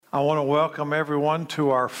I want to welcome everyone to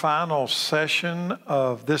our final session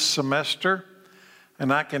of this semester.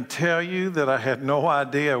 And I can tell you that I had no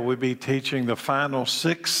idea we'd be teaching the final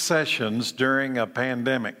 6 sessions during a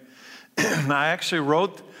pandemic. I actually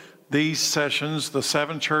wrote these sessions, the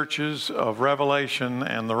 7 churches of Revelation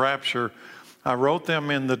and the Rapture. I wrote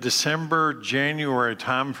them in the December-January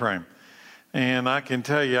timeframe. And I can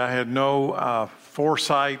tell you I had no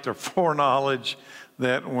foresight or foreknowledge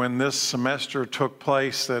that when this semester took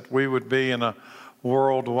place that we would be in a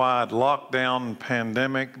worldwide lockdown and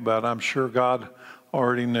pandemic, but I'm sure God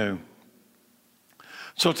already knew.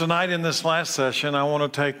 So tonight in this last session, I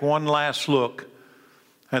want to take one last look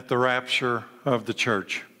at the rapture of the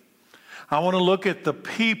church. I want to look at the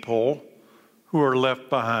people who are left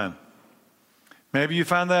behind. Maybe you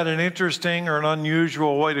find that an interesting or an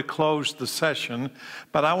unusual way to close the session,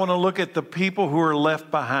 but I want to look at the people who are left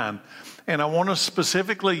behind. And I want to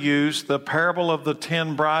specifically use the parable of the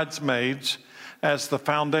 10 bridesmaids as the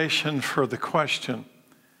foundation for the question.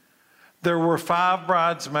 There were 5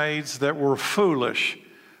 bridesmaids that were foolish,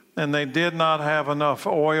 and they did not have enough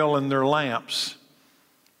oil in their lamps.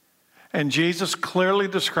 And Jesus clearly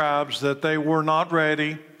describes that they were not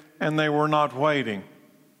ready and they were not waiting.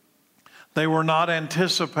 They were not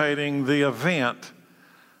anticipating the event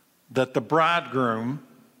that the bridegroom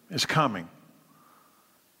is coming.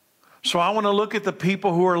 So I want to look at the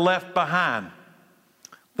people who are left behind,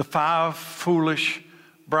 the 5 foolish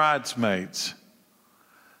bridesmaids.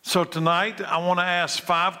 So tonight I want to ask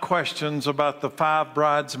 5 questions about the 5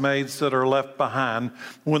 bridesmaids that are left behind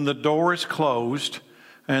when the door is closed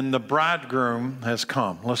and the bridegroom has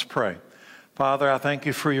come. Let's pray. Father, I thank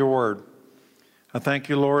you for your word. I thank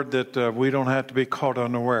you, Lord, that we don't have to be caught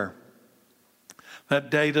unaware. That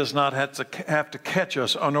day does not have to catch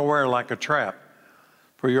us unaware like a trap.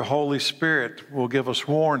 For your Holy Spirit will give us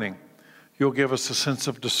warning. You'll give us a sense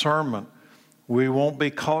of discernment. We won't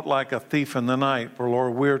be caught like a thief in the night. For,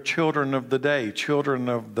 Lord, we're children of the day, children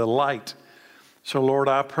of the light. So, Lord,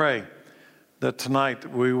 I pray that tonight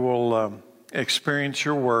we will experience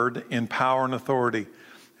your word in power and authority,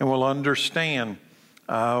 and we'll understand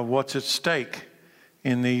what's at stake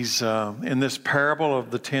in this parable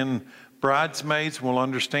of the 10 bridesmaids. We'll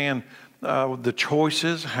understand the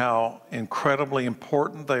choices, how incredibly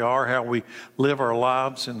important they are, how we live our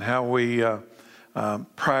lives, and how we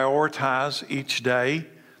prioritize each day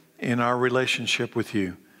in our relationship with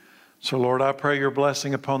you. So, Lord, I pray your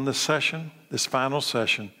blessing upon this session, this final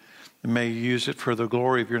session, and may you use it for the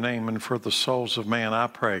glory of your name and for the souls of man. I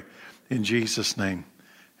pray in Jesus' name,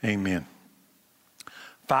 amen.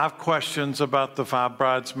 5 questions about the 5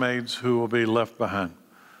 bridesmaids who will be left behind.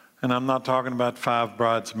 And I'm not talking about 5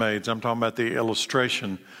 bridesmaids. I'm talking about the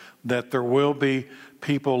illustration that there will be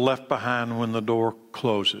people left behind when the door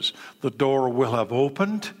closes. The door will have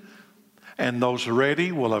opened, and those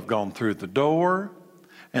ready will have gone through the door,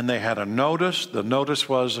 and they had a notice. The notice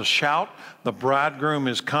was a shout. The bridegroom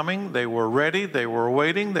is coming. They were ready. They were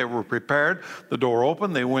waiting. They were prepared. The door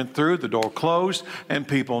opened. They went through. The door closed, and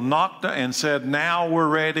people knocked and said, now we're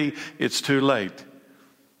ready. It's too late.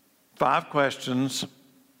 5 questions.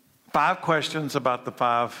 5 questions about the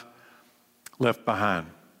 5 left behind.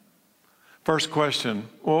 First question,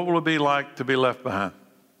 what will it be like to be left behind?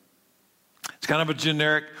 It's kind of a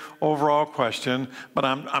generic overall question, but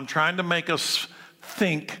I'm trying to make us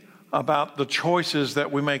think about the choices that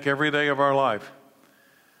we make every day of our life.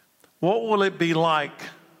 What will it be like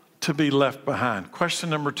to be left behind? Question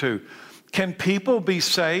number 2, can people be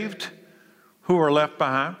saved who are left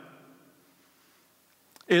behind?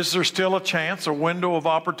 Is there still a chance, a window of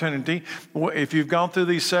opportunity? If you've gone through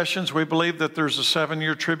these sessions, we believe that there's a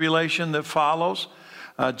 7-year tribulation that follows.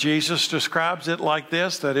 Jesus describes it like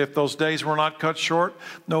this, that if those days were not cut short,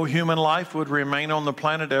 no human life would remain on the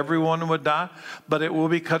planet. Everyone would die, but it will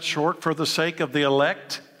be cut short for the sake of the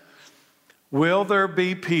elect. Will there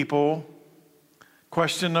be people,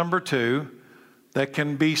 question number 2, that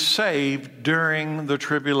can be saved during the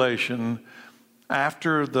tribulation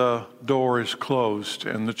after the door is closed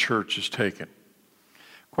and the church is taken?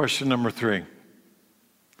 Question number 3.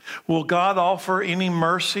 Will God offer any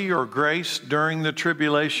mercy or grace during the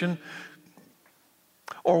tribulation?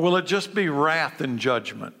 Or will it just be wrath and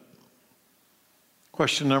judgment?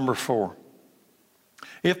 Question number 4.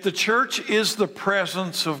 If the church is the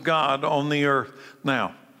presence of God on the earth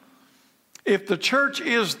now, if the church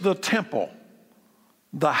is the temple,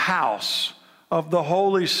 the house of the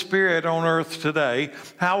Holy Spirit on earth today,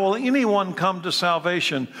 how will anyone come to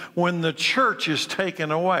salvation when the church is taken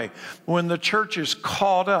away, when the church is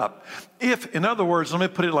caught up? In other words, let me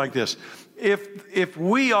put it like this. if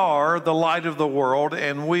we are the light of the world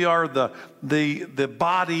and we are the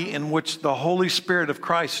body in which the Holy Spirit of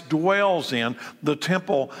Christ dwells in, the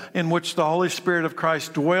temple in which the Holy Spirit of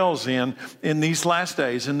Christ dwells in these last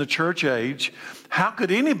days, in the church age, how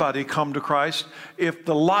could anybody come to Christ if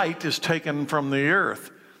the light is taken from the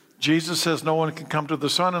earth? Jesus says no one can come to the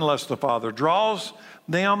Son unless the Father draws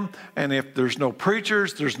them. And if there's no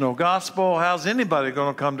preachers, there's no gospel, how's anybody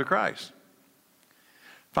going to come to Christ?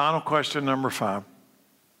 Final question, number 5.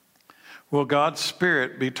 Will God's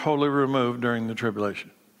Spirit be totally removed during the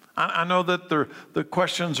tribulation? I know that the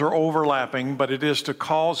questions are overlapping, but it is to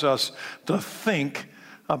cause us to think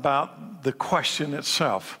about the question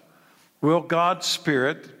itself. Will God's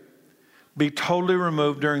Spirit be totally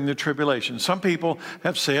removed during the tribulation? Some people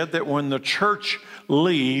have said that when the church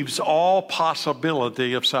leaves, all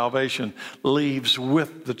possibility of salvation leaves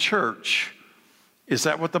with the church. Is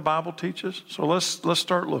that what the Bible teaches? So let's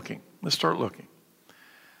start looking. Let's start looking.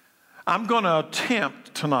 I'm going to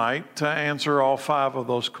attempt tonight to answer all 5 of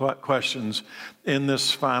those questions in this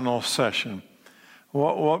final session.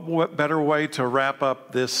 What better way to wrap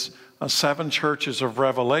up this 7 churches of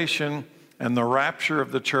Revelation and the rapture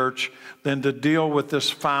of the church than to deal with this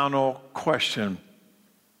final question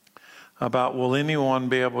about will anyone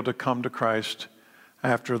be able to come to Christ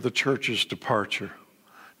after the church's departure?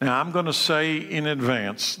 Now, I'm going to say in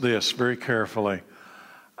advance this very carefully.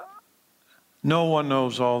 No one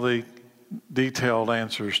knows all the detailed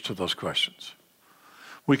answers to those questions.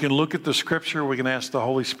 We can look at the Scripture, we can ask the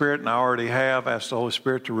Holy Spirit, and I already have asked the Holy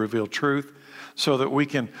Spirit to reveal truth so that we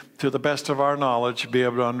can, to the best of our knowledge, be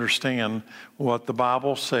able to understand what the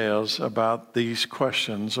Bible says about these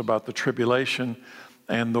questions, about the tribulation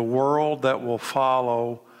and the world that will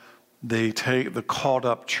follow the caught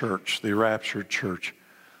up church, the raptured church.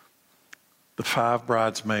 The 5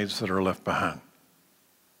 bridesmaids that are left behind.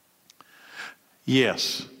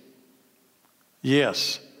 Yes,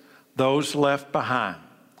 those left behind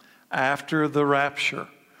after the rapture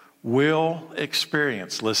will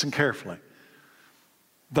experience, listen carefully,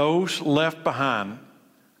 those left behind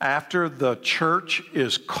after the church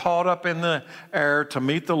is caught up in the air to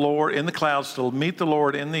meet the Lord, in the clouds to meet the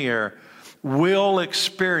Lord in the air, will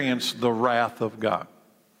experience the wrath of God.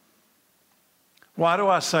 Why do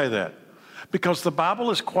I say that? Because the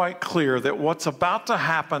Bible is quite clear that what's about to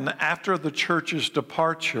happen after the church's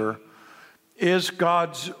departure is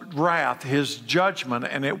God's wrath, His judgment,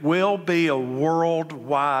 and it will be a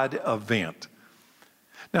worldwide event.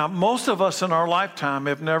 Now, most of us in our lifetime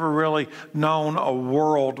have never really known a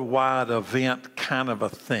worldwide event kind of a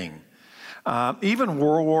thing. Even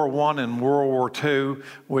World War I and World War II,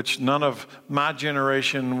 which none of my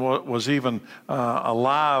generation was even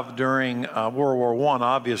alive during World War I,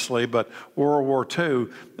 obviously, but World War II,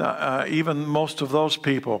 even most of those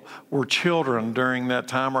people were children during that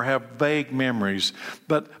time or have vague memories.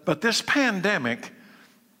 But this pandemic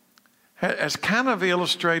has kind of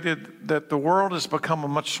illustrated that the world has become a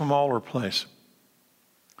much smaller place.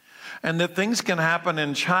 And that things can happen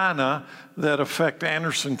in China that affect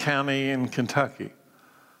Anderson County in Kentucky.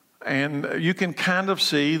 And you can kind of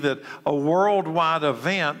see that a worldwide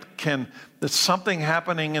event that something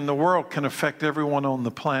happening in the world can affect everyone on the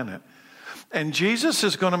planet. And Jesus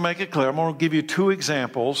is going to make it clear. I'm going to give you 2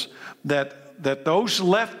 examples that those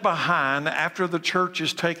left behind after the church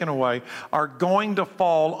is taken away are going to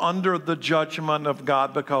fall under the judgment of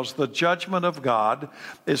God, because the judgment of God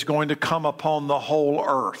is going to come upon the whole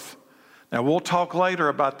earth. Now, we'll talk later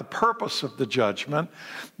about the purpose of the judgment,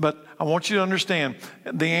 but I want you to understand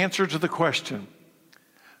the answer to the question.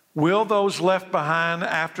 Will those left behind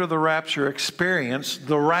after the rapture experience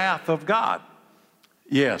the wrath of God?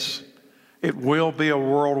 Yes, it will be a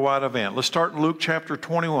worldwide event. Let's start in Luke chapter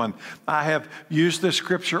 21. I have used this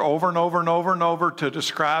scripture over and over and over and over to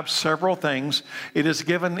describe several things. It is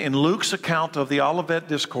given in Luke's account of the Olivet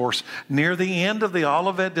Discourse, near the end of the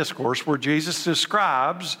Olivet Discourse, where Jesus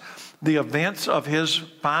describes the events of His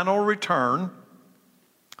final return.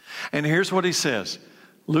 And here's what He says.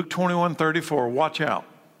 Luke 21:34, watch out.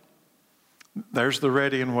 There's the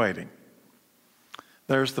ready and waiting.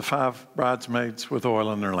 There's the 5 bridesmaids with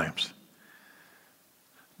oil in their lamps.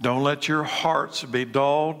 Don't let your hearts be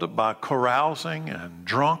dulled by carousing and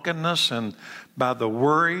drunkenness and by the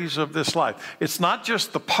worries of this life. It's not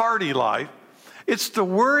just the party life. It's the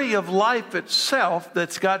worry of life itself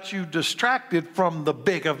that's got you distracted from the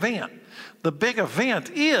big event. The big event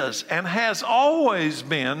is and has always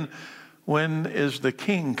been, when is the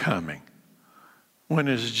King coming? When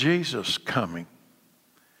is Jesus coming?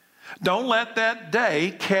 Don't let that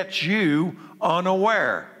day catch you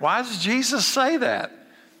unaware. Why does Jesus say that?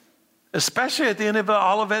 especially at the end of the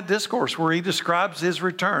Olivet Discourse where he describes his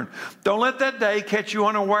return. Don't let that day catch you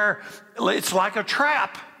unaware. It's like a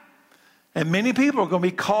trap. And many people are going to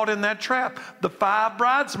be caught in that trap. The 5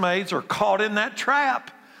 bridesmaids are caught in that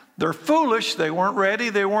trap. They're foolish. They weren't ready.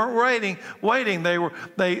 They weren't waiting.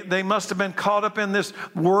 They must have been caught up in this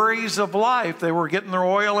worries of life. They were getting their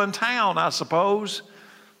oil in town, I suppose.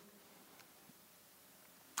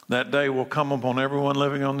 That day will come upon everyone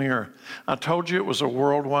living on the earth. I told you it was a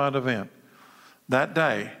worldwide event. That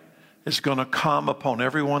day is going to come upon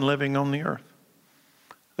everyone living on the earth.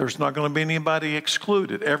 There's not going to be anybody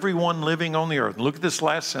excluded. Everyone living on the earth. Look at this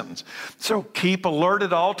last sentence. So keep alert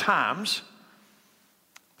at all times.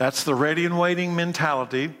 That's the ready and waiting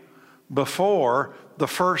mentality before the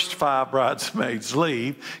first 5 bridesmaids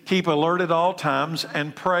leave. Keep alert at all times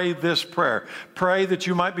and pray this prayer. Pray that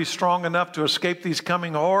you might be strong enough to escape these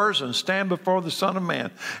coming horrors and stand before the Son of Man.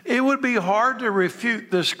 It would be hard to refute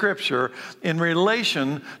this scripture in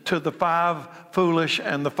relation to the 5 foolish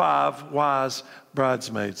and the 5 wise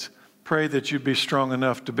bridesmaids. Pray that you be strong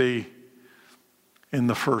enough to be in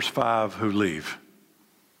the first 5 who leave.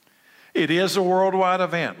 It is a worldwide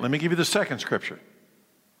event. Let me give you the second scripture.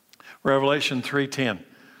 Revelation 3:10.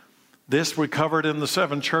 This we covered in the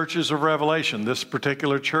 7 churches of Revelation. This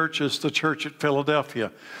particular church is the church at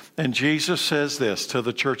Philadelphia. And Jesus says this to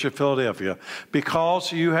the church at Philadelphia.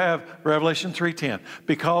 Because you have, Revelation 3:10,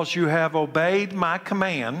 because you have obeyed my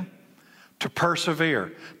command to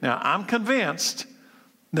persevere. Now, I'm convinced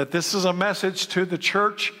that this is a message to the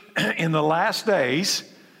church in the last days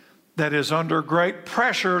that is under great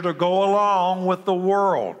pressure to go along with the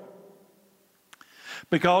world.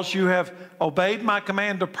 Because you have obeyed my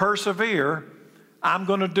command to persevere, I'm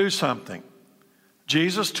going to do something.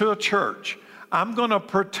 Jesus to a church, I'm going to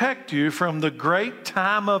protect you from the great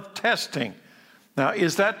time of testing. Now,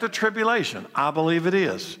 is that the tribulation? I believe it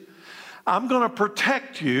is. I'm going to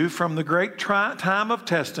protect you from the great time of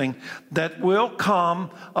testing that will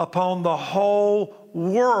come upon the whole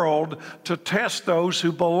world to test those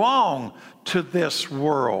who belong to this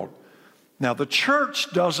world. Now, the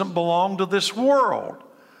church doesn't belong to this world.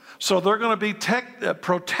 So they're going to be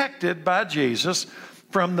protected by Jesus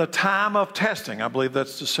from the time of testing. I believe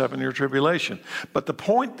that's the 7-year tribulation. But the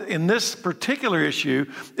point in this particular issue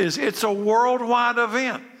is it's a worldwide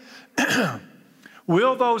event.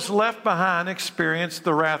 Will those left behind experience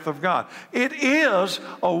the wrath of God? It is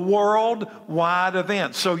a worldwide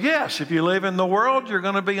event. So yes, if you live in the world, you're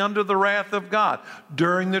going to be under the wrath of God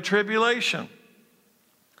during the tribulation.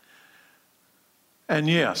 And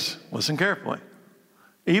yes, listen carefully.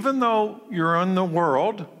 Even though you're in the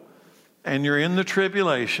world and you're in the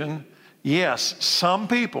tribulation, yes, some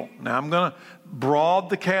people, now I'm going to broaden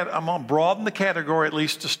the category at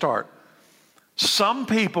least to start. Some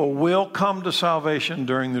people will come to salvation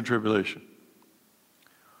during the tribulation.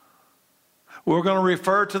 We're going to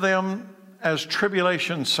refer to them as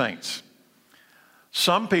tribulation saints.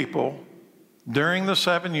 Some people during the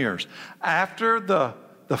 7 years, after the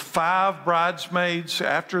 5 bridesmaids,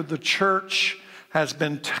 after the church has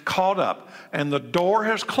been caught up and the door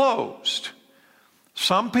has closed,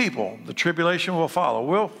 some people, the tribulation will follow,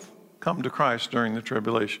 will come to Christ during the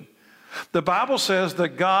tribulation. The Bible says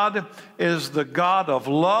that God is the God of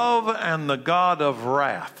love and the God of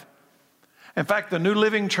wrath. In fact, the New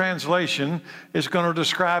Living Translation is going to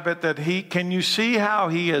describe it that can you see how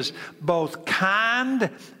he is both kind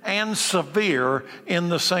and severe in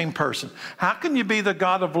the same person? How can you be the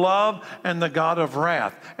God of love and the God of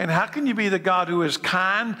wrath? And how can you be the God who is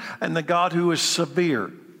kind and the God who is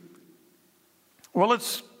severe? Well,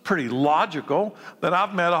 it's pretty logical that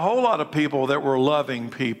I've met a whole lot of people that were loving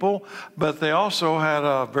people, but they also had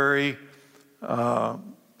a very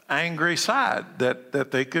angry side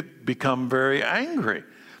that they could become very angry.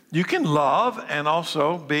 You can love and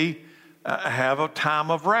also have a time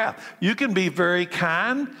of wrath. You can be very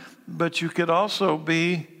kind, but you could also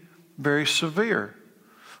be very severe.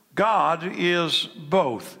 God is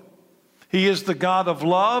both. He is the God of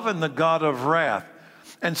love and the God of wrath.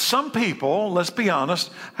 And some people, let's be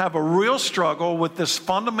honest, have a real struggle with this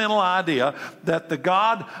fundamental idea that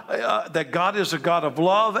God is a God of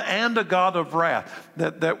love and a God of wrath.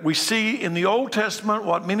 That we see in the Old Testament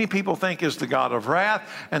what many people think is the God of wrath,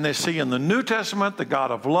 and they see in the New Testament the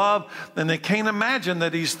God of love, and they can't imagine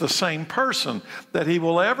that he's the same person, that he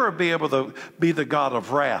will ever be able to be the God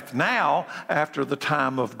of wrath now after the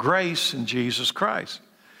time of grace in Jesus Christ.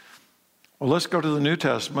 Well, let's go to the New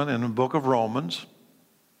Testament in the book of Romans.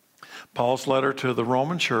 Paul's letter to the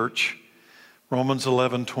Roman church, Romans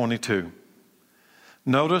 11:22.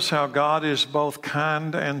 Notice how God is both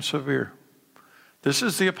kind and severe. This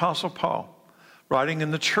is the Apostle Paul. writing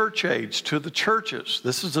in the church age to the churches.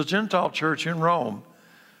 This is a Gentile church in Rome.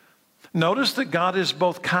 Notice that God is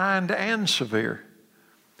both kind and severe.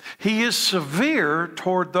 He is severe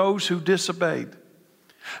toward those who disobeyed,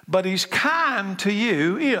 but He's kind to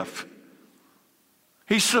you if.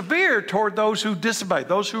 He's severe toward those who disobey,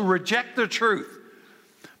 those who reject the truth.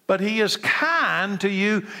 But He is kind to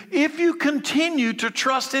you if you continue to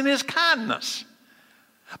trust in His kindness.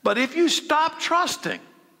 But if you stop trusting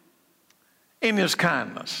in His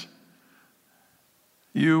kindness,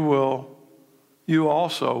 you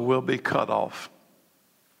also will be cut off.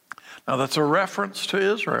 Now that's a reference to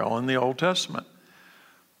Israel in the Old Testament.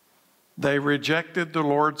 They rejected the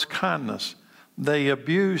Lord's kindness. They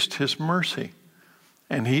abused His mercy.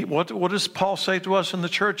 And what does Paul say to us in the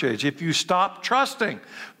church age? If you stop trusting,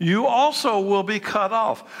 you also will be cut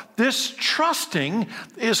off. This trusting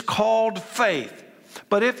is called faith.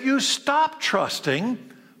 But if you stop trusting,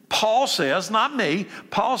 Paul says, not me,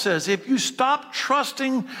 Paul says, if you stop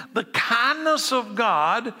trusting the kindness of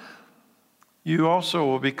God, you also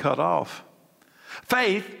will be cut off.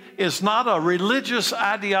 Faith is not a religious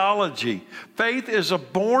ideology. Faith is a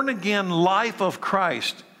born-again life of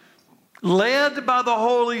Christ, led by the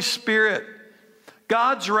Holy Spirit.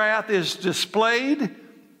 God's wrath is displayed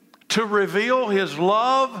to reveal His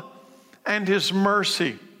love and His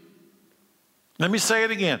mercy. Let me say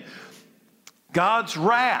it again. God's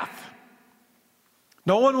wrath.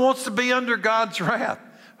 No one wants to be under God's wrath.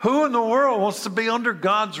 Who in the world wants to be under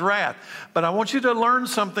God's wrath? But I want you to learn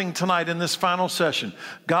something tonight in this final session.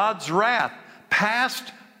 God's wrath,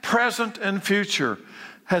 past, present, and future,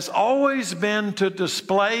 has always been to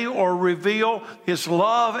display or reveal His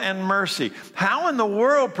love and mercy. How in the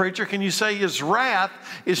world, preacher, can you say His wrath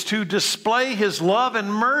is to display His love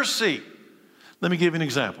and mercy? Let me give you an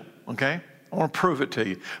example, okay? I want to prove it to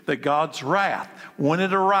you. That God's wrath, when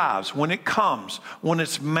it arrives, when it comes, when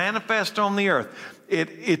it's manifest on the earth,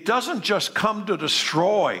 it doesn't just come to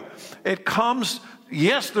destroy. It comes,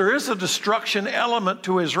 yes, there is a destruction element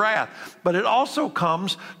to His wrath, but it also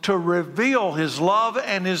comes to reveal His love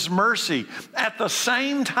and His mercy at the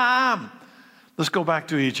same time. Let's go back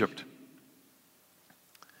to Egypt.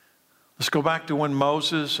 Let's go back to when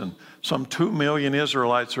Moses and some 2 million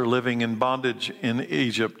Israelites are living in bondage in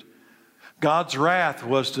Egypt. God's wrath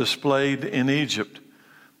was displayed in Egypt.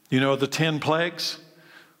 You know the 10 plagues?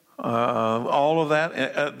 All of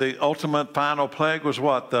that. The ultimate final plague was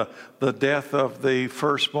what? The death of the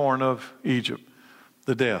firstborn of Egypt.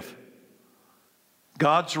 The death.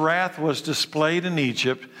 God's wrath was displayed in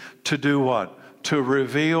Egypt to do what? To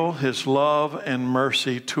reveal His love and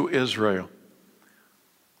mercy to Israel.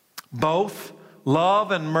 Both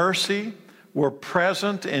love and mercy were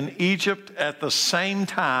present in Egypt at the same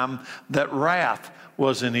time that wrath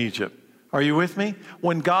was in Egypt. Are you with me?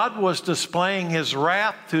 When God was displaying His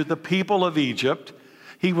wrath to the people of Egypt,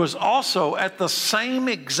 He was also at the same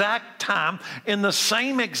exact time, in the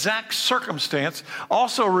same exact circumstance,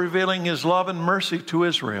 also revealing His love and mercy to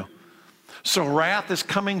Israel. So wrath is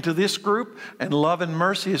coming to this group, and love and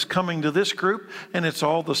mercy is coming to this group, and it's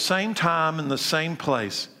all the same time in the same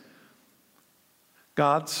place.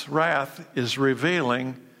 God's wrath is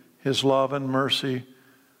revealing His love and mercy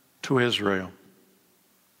to Israel.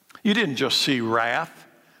 You didn't just see wrath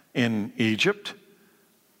in Egypt.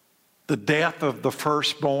 The death of the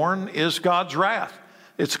firstborn is God's wrath.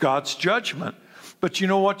 It's God's judgment. But you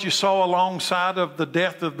know what you saw alongside of the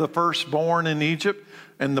death of the firstborn in Egypt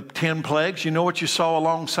and the 10 plagues? You know what you saw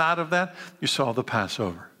alongside of that? You saw the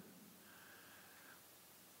Passover.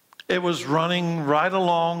 It was running right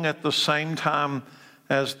along at the same time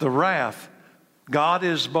as the wrath. God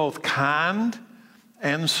is both kind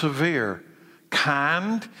and severe.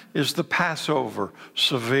 Kind is the Passover.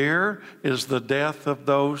 Severe is the death of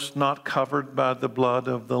those not covered by the blood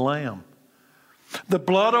of the Lamb. The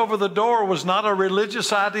blood over the door was not a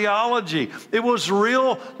religious ideology. It was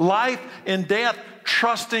real life and death,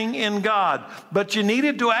 trusting in God. But you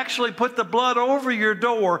needed to actually put the blood over your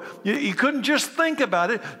door. You couldn't just think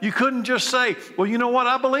about it. You couldn't just say, well, you know what?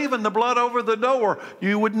 I believe in the blood over the door.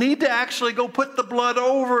 You would need to actually go put the blood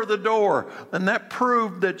over the door. And that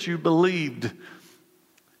proved that you believed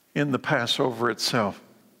in the Passover itself.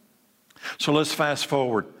 So let's fast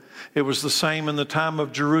forward. It was the same in the time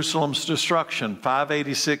of Jerusalem's destruction,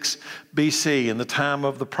 586 BC, in the time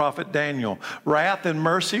of the prophet Daniel. Wrath and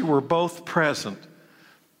mercy were both present.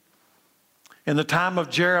 In the time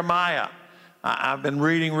of Jeremiah, I've been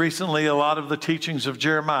reading recently a lot of the teachings of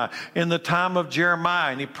Jeremiah. In the time of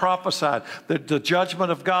Jeremiah, and he prophesied that the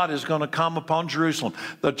judgment of God is going to come upon Jerusalem.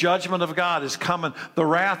 The judgment of God is coming. The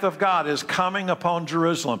wrath of God is coming upon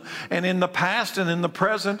Jerusalem. And in the past and in the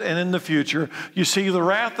present and in the future, you see the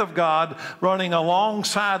wrath of God running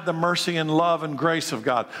alongside the mercy and love and grace of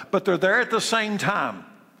God. But they're there at the same time.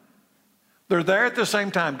 They're there at the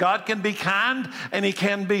same time. God can be kind and he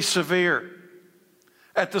can be severe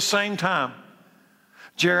at the same time.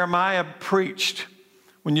 Jeremiah preached.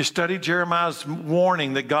 When you study Jeremiah's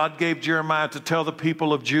warning that God gave Jeremiah to tell the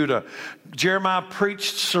people of Judah, Jeremiah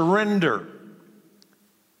preached surrender.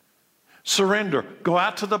 Surrender. Go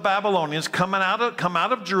out to the Babylonians. Come out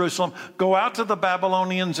of Jerusalem. Go out to the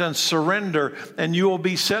Babylonians and surrender, and you will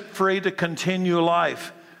be set free to continue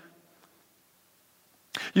life.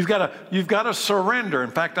 You've got to surrender.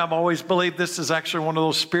 In fact, I've always believed this is actually one of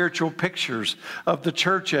those spiritual pictures of the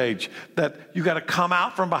church age, that you've got to come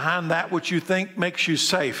out from behind that which you think makes you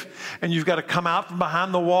safe. And you've got to come out from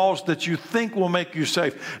behind the walls that you think will make you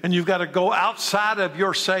safe. And you've got to go outside of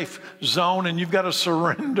your safe zone, and you've got to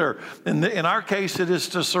surrender. In our case, it is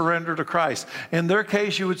to surrender to Christ. In their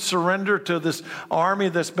case, you would surrender to this army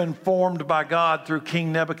that's been formed by God through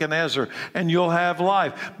King Nebuchadnezzar, and you'll have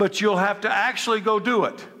life. But you'll have to actually go do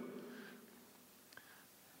it.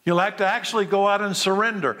 You'll have to actually go out and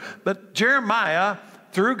surrender. But Jeremiah,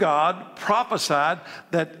 through God, prophesied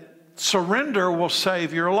that surrender will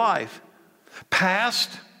save your life. Past,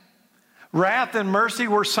 wrath and mercy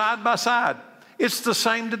were side by side. It's the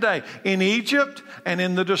same today. In Egypt and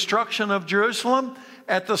in the destruction of Jerusalem,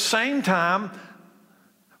 at the same time,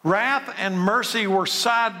 wrath and mercy were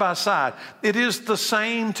side by side. It is the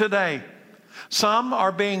same today. Some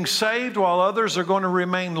are being saved while others are going to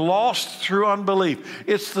remain lost through unbelief.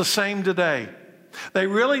 It's the same today. They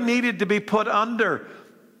really needed to be put under.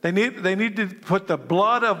 They need to put the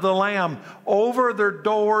blood of the Lamb over their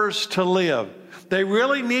doors to live. They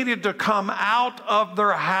really needed to come out of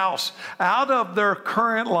their house, out of their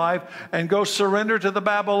current life, and go surrender to the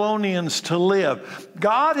Babylonians to live.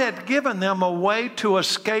 God had given them a way to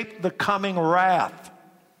escape the coming wrath.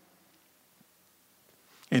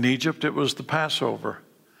 In Egypt, it was the Passover.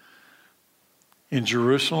 In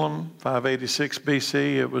Jerusalem, 586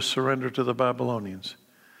 BC, it was surrender to the Babylonians.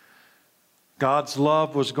 God's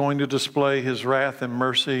love was going to display his wrath and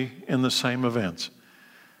mercy in the same events.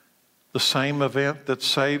 The same event that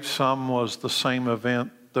saved some was the same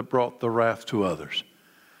event that brought the wrath to others.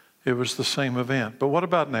 It was the same event. But what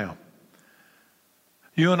about now?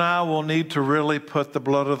 You and I will need to really put the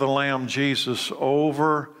blood of the Lamb, Jesus,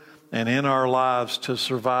 over and in our lives to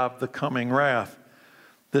survive the coming wrath.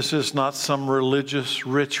 This is not some religious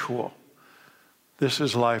ritual. This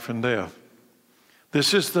is life and death.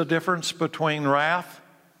 This is the difference between wrath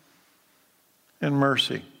and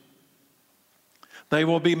mercy. They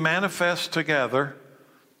will be manifest together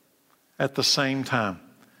at the same time.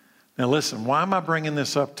 Now listen, why am I bringing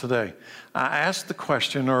this up today? I asked the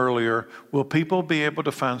question earlier, will people be able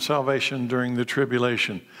to find salvation during the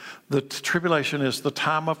tribulation? The tribulation is the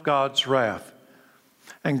time of God's wrath.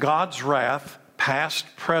 And God's wrath,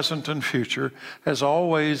 past, present, and future, has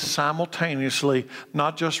always simultaneously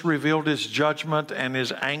not just revealed his judgment and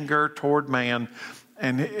his anger toward man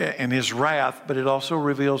and his wrath, but it also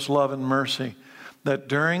reveals love and mercy. That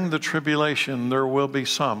during the tribulation there will be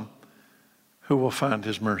some who will find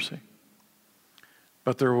his mercy.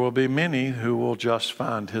 But there will be many who will just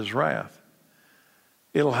find his wrath.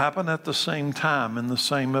 It'll happen at the same time in the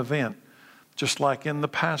same event, just like in the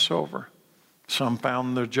Passover. Some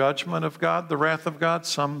found the judgment of God, the wrath of God.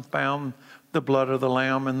 Some found the blood of the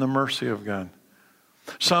Lamb and the mercy of God.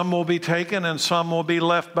 Some will be taken and some will be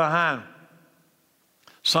left behind.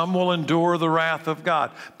 Some will endure the wrath of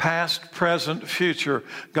God. Past, present, future.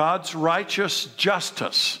 God's righteous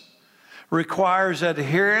justice requires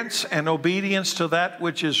adherence and obedience to that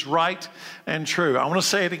which is right and true. I want to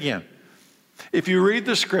say it again. If you read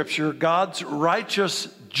the scripture, God's righteous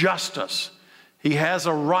justice, he has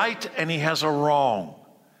a right and he has a wrong.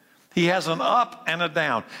 He has an up and a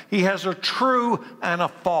down. He has a true and a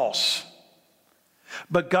false.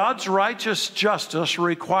 But God's righteous justice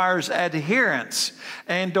requires adherence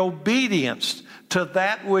and obedience to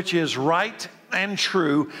that which is right and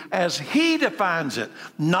true as he defines it,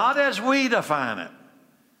 not as we define it.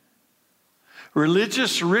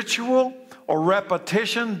 Religious ritual or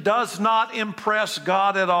repetition does not impress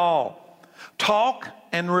God at all. Talk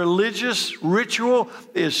and religious ritual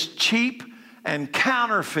is cheap and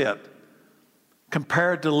counterfeit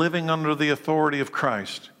compared to living under the authority of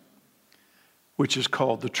Christ, which is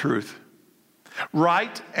called the truth.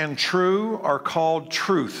 Right and true are called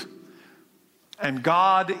truth. And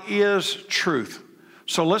God is truth.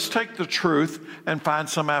 So let's take the truth and find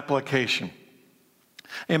some application.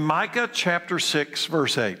 In Micah chapter 6,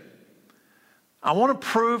 verse 8, I want to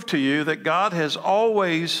prove to you that God has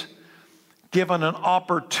always given an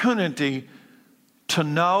opportunity to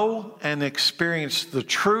know and experience the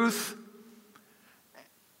truth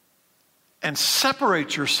and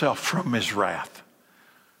separate yourself from His wrath.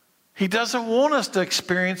 He doesn't want us to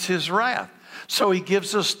experience His wrath. So He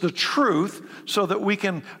gives us the truth so that we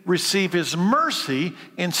can receive His mercy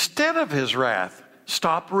instead of His wrath.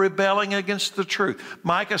 Stop rebelling against the truth.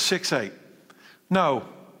 Micah 6:8. No,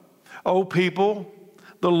 O people,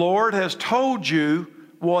 the Lord has told you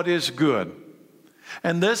what is good.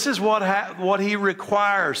 And this is what He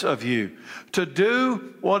requires of you, to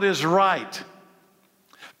do what is right,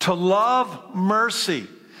 to love mercy,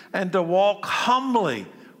 and to walk humbly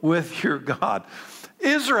with your God.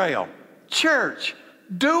 Israel, church,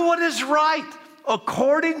 do what is right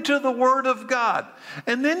according to the Word of God.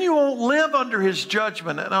 And then you won't live under His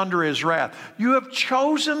judgment and under His wrath. You have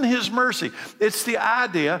chosen His mercy. It's the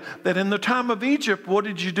idea that in the time of Egypt, what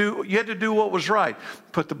did you do? You had to do what was right.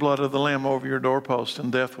 Put the blood of the lamb over your doorpost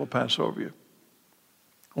and death will pass over you.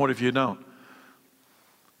 What if you don't?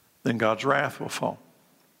 Then God's wrath will fall.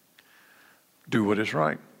 Do what is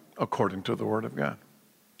right according to the Word of God.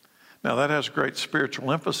 Now, that has great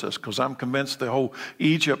spiritual emphasis because I'm convinced the whole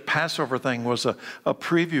Egypt Passover thing was a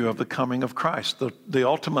preview of the coming of Christ, the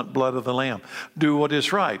ultimate blood of the Lamb. Do what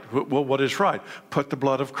is right. Well, what is right? Put the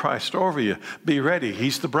blood of Christ over you. Be ready.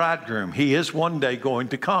 He's the bridegroom. He is one day going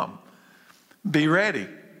to come. Be ready.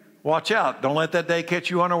 Watch out. Don't let that day catch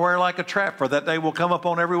you unaware like a trap, for that day will come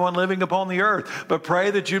upon everyone living upon the earth. But pray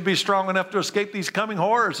that you'd be strong enough to escape these coming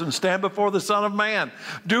horrors and stand before the Son of Man.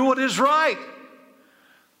 Do what is right.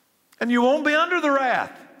 And you won't be under the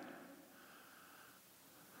wrath.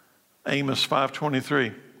 Amos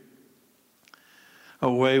 5:23.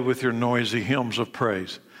 Away with your noisy hymns of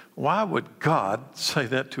praise. Why would God say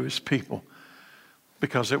that to His people?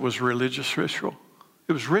 Because it was religious ritual.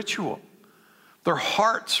 It was ritual. Their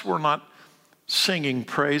hearts were not singing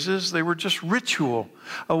praises. They were just ritual.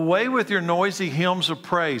 Away with your noisy hymns of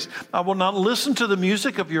praise. I will not listen to the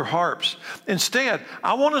music of your harps. Instead,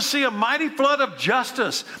 I want to see a mighty flood of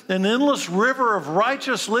justice, an endless river of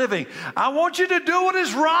righteous living. I want you to do what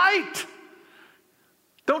is right.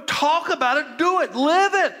 Don't talk about it. Do it.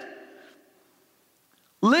 Live it.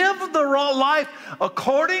 Live the raw life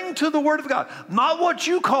according to the Word of God. Not what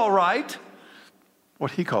you call right,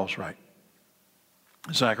 what He calls right.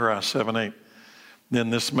 Zechariah 7:8. Then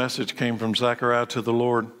this message came from Zechariah to the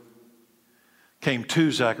Lord. Came to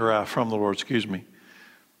Zechariah from the Lord, excuse me.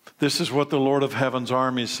 This is what the Lord of heaven's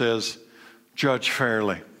armies says. Judge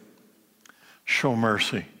fairly. Show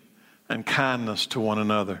mercy and kindness to one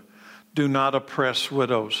another. Do not oppress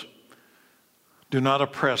widows. Do not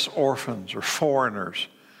oppress orphans or foreigners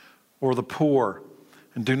or the poor.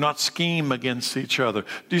 And do not scheme against each other.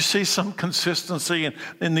 Do you see some consistency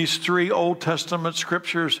in these three Old Testament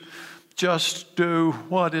scriptures? Just do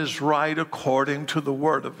what is right according to the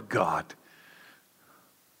Word of God.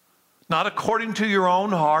 Not according to your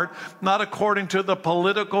own heart, not according to the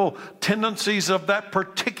political tendencies of that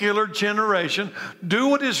particular generation. Do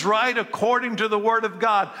what is right according to the Word of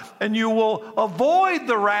God, and you will avoid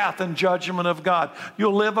the wrath and judgment of God.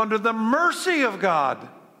 You'll live under the mercy of God.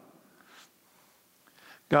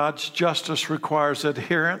 God's justice requires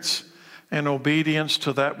adherence and obedience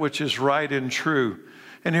to that which is right and true.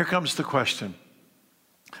 And here comes the question.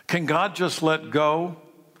 Can God just let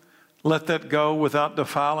that go without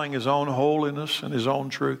defiling His own holiness and His own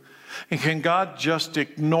truth? And can God just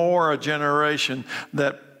ignore a generation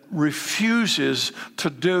that refuses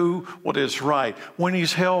to do what is right? When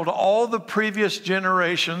He's held all the previous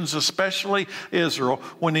generations, especially Israel,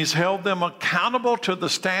 when He's held them accountable to the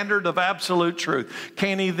standard of absolute truth,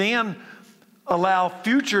 can He then allow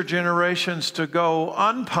future generations to go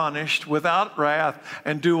unpunished, without wrath,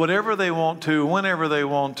 and do whatever they want to, whenever they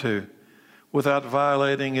want to, without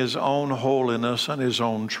violating His own holiness and His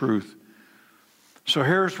own truth? So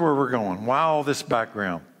here's where we're going. Why all this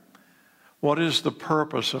background? What is the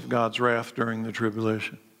purpose of God's wrath during the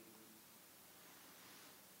tribulation?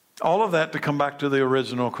 All of that to come back to the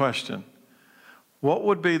original question. What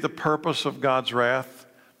would be the purpose of God's wrath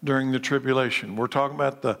during the tribulation? We're talking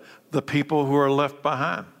about the people who are left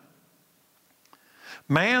behind.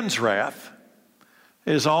 Man's wrath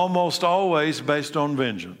is almost always based on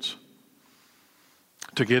vengeance,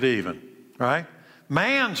 to get even, right?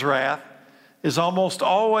 Man's wrath is almost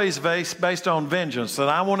always based on vengeance, that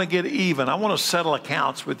I want to get even. I want to settle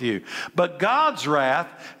accounts with you. But God's wrath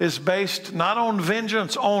is based not on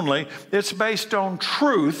vengeance only. It's based on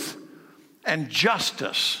truth and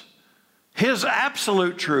justice. His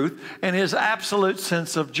absolute truth and his absolute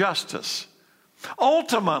sense of justice.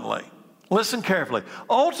 Ultimately, listen carefully.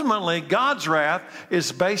 Ultimately, God's wrath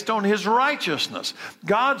is based on his righteousness.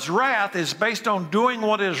 God's wrath is based on doing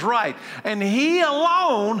what is right. And he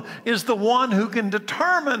alone is the one who can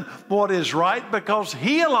determine what is right, because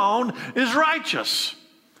he alone is righteous.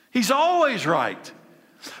 He's always right.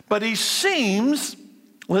 But he seems,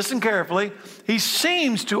 listen carefully, he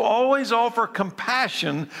seems to always offer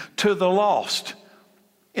compassion to the lost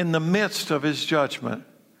in the midst of his judgment,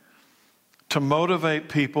 to motivate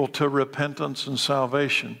people to repentance and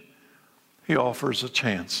salvation. He offers a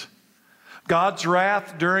chance. God's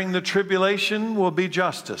wrath during the tribulation will be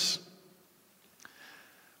justice.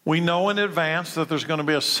 We know in advance that there's going to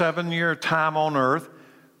be a 7-year time on earth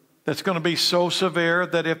that's going to be so severe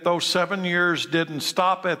that if those 7 years didn't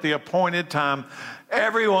stop at the appointed time,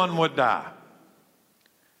 everyone would die.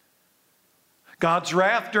 God's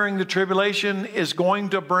wrath during the tribulation is going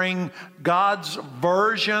to bring God's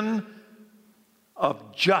version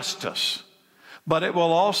of justice. But it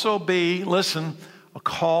will also be, listen, a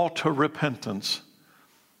call to repentance,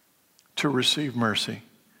 to receive mercy.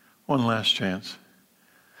 One last chance.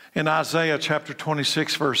 In Isaiah chapter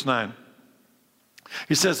 26, verse 9,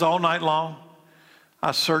 he says, all night long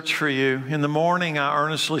I search for you. In the morning I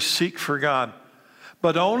earnestly seek for God.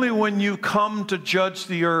 But only when you come to judge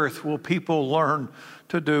the earth will people learn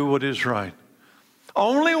to do what is right.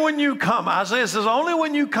 Only when you come, Isaiah says, only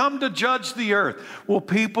when you come to judge the earth will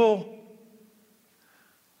people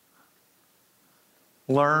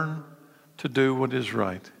learn to do what is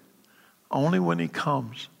right. Only when he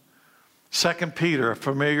comes. 2 Peter, a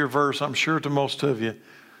familiar verse, I'm sure to most of you.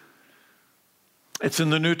 It's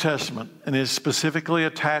in the New Testament and is specifically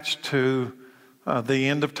attached to the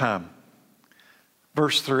end of time.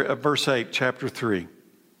 Verse 8, chapter 3.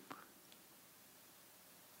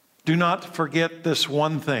 Do not forget this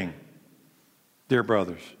one thing, dear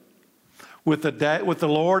brothers. With the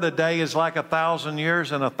Lord, a day is like 1,000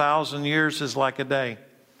 years, and 1,000 years is like a day.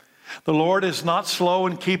 The Lord is not slow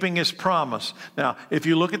in keeping his promise. Now, if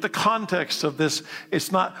you look at the context of this,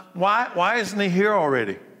 it's not, why isn't he here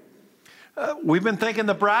already? We've been thinking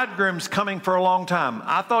the bridegroom's coming for a long time.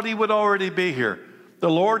 I thought he would already be here. The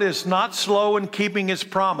Lord is not slow in keeping his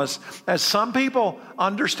promise, as some people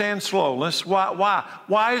understand slowness.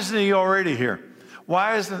 Why isn't he already here?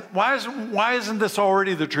 Why isn't this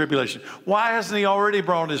already the tribulation? Why hasn't he already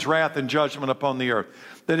brought his wrath and judgment upon the earth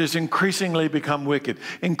that has increasingly become wicked,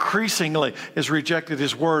 increasingly has rejected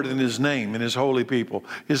his word and his name and his holy people,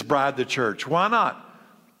 his bride, the church? Why not?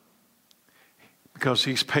 Because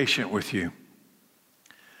he's patient with you,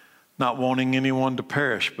 not wanting anyone to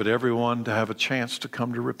perish, but everyone to have a chance to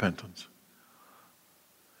come to repentance.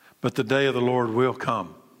 But the day of the Lord will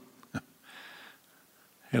come.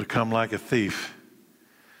 It'll come like a thief.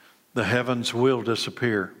 The heavens will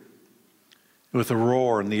disappear with a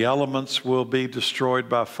roar, and the elements will be destroyed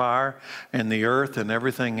by fire, and the earth and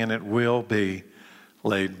everything in it will be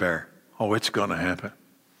laid bare. Oh, it's going to happen.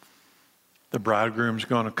 The bridegroom's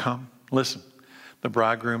going to come. Listen, the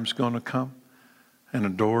bridegroom's going to come, and a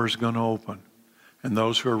door is going to open. And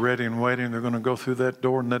those who are ready and waiting, they're going to go through that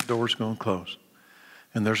door, and that door's going to close.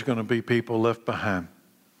 And there's going to be people left behind.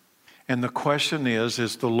 And the question is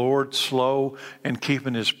the Lord slow in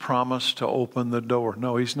keeping his promise to open the door?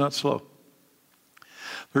 No, he's not slow.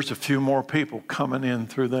 There's a few more people coming in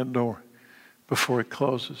through that door before it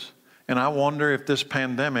closes. And I wonder if this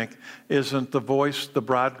pandemic isn't the voice the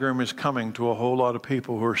bridegroom is coming to a whole lot of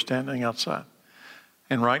people who are standing outside.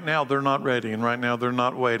 And right now they're not ready, and right now they're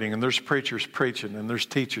not waiting, and there's preachers preaching, and there's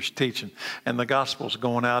teachers teaching, and the gospel's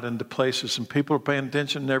going out into places, and people are paying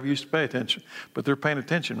attention, never used to pay attention, but they're paying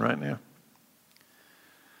attention right now.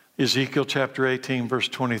 Ezekiel chapter 18, verse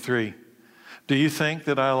 23. Do you think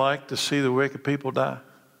that I like to see the wicked people die?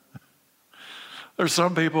 There's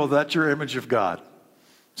some people, that's your image of God.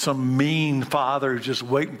 Some mean father just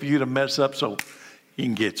waiting for you to mess up so he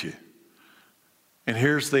can get you. And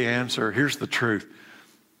here's the answer. Here's the truth.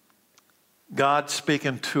 God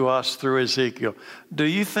speaking to us through Ezekiel. Do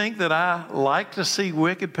you think that I like to see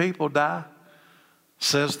wicked people die?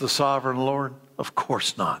 Says the sovereign Lord. Of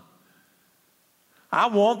course not. I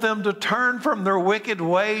want them to turn from their wicked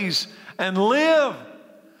ways and live.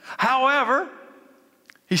 However,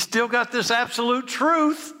 he's still got this absolute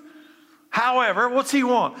truth However, what's he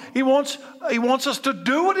want? He wants us to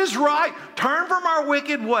do what is right. Turn from our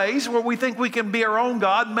wicked ways where we think we can be our own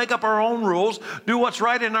God, make up our own rules, do what's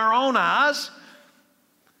right in our own eyes.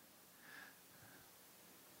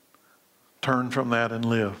 Turn from that and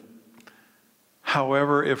live.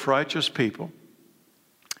 However, if righteous people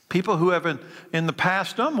who have in the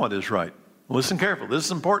past done what is right, listen carefully, this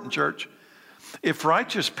is important, church. If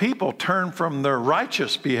righteous people turn from their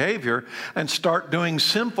righteous behavior and start doing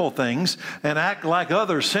sinful things and act like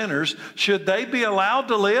other sinners, should they be allowed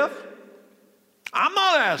to live? I'm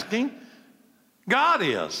not asking. God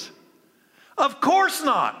is. Of course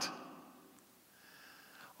not.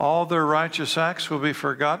 All their righteous acts will be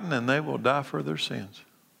forgotten and they will die for their sins.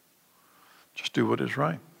 Just do what is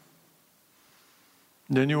right.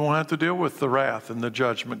 Then you won't have to deal with the wrath and the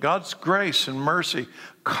judgment. God's grace and mercy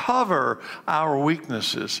cover our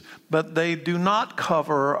weaknesses, but they do not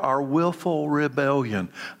cover our willful rebellion.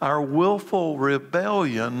 Our willful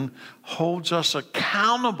rebellion holds us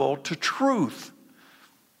accountable to truth.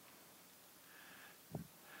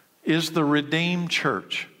 Is the redeemed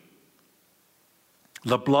church,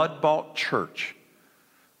 the blood-bought church,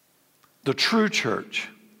 the true church,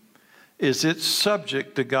 is it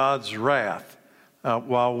subject to God's wrath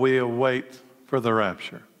while we await for the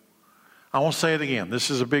rapture? I won't say it again.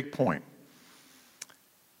 This is a big point.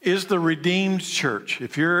 Is the redeemed church,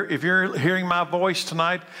 if you're hearing my voice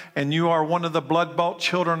tonight and you are one of the blood-bought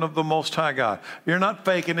children of the Most High God, you're not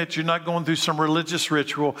faking it, you're not going through some religious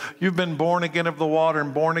ritual, you've been born again of the water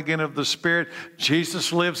and born again of the Spirit,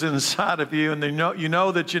 Jesus lives inside of you, and you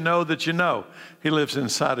know that He lives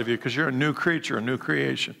inside of you because you're a new creature, a new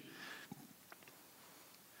creation.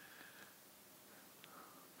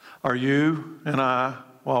 Are you and I,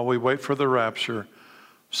 while we wait for the rapture,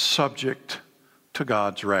 subject to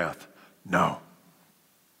God's wrath? No.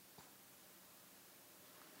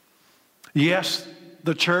 Yes,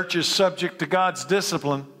 the church is subject to God's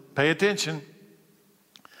discipline. Pay attention.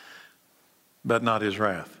 But not His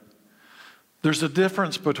wrath. There's a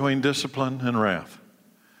difference between discipline and wrath.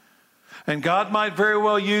 And God might very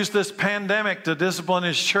well use this pandemic to discipline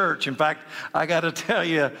His church. In fact, I got to tell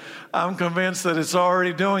you, I'm convinced that it's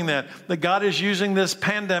already doing that. That God is using this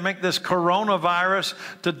pandemic, this coronavirus,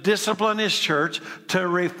 to discipline His church, to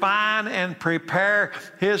refine and prepare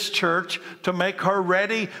His church, to make her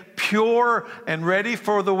ready, pure, and ready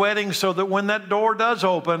for the wedding, so that when that door does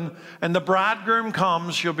open and the bridegroom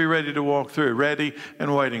comes, she'll be ready to walk through, ready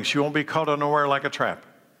and waiting. She won't be caught unaware like a trap.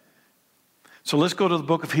 So let's go to the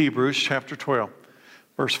book of Hebrews, chapter 12,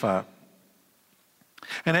 verse 5.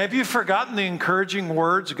 And have you forgotten the encouraging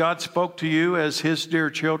words God spoke to you as His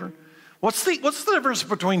dear children? What's the difference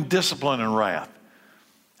between discipline and wrath?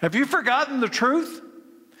 Have you forgotten the truth?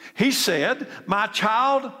 He said, "My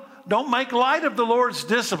child, don't make light of the Lord's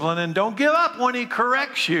discipline and don't give up when He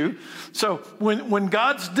corrects you." So when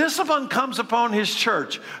God's discipline comes upon His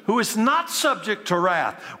church, who is not subject to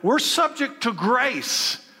wrath, we're subject to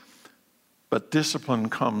grace. But discipline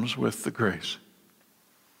comes with the grace.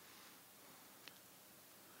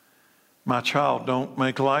 My child, don't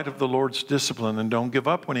make light of the Lord's discipline and don't give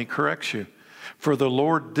up when He corrects you. For the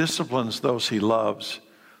Lord disciplines those He loves,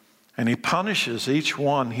 and He punishes each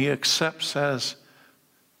one He accepts as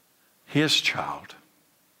His child.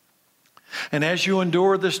 And as you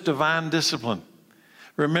endure this divine discipline,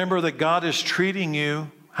 remember that God is treating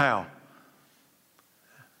you how?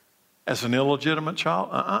 As an illegitimate child?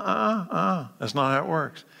 That's not how it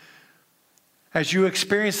works. As you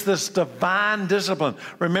experience this divine discipline,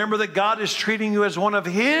 remember that God is treating you as one of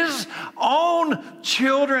His own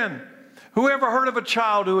children. Who ever heard of a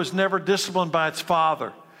child who was never disciplined by its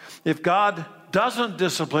father? If God doesn't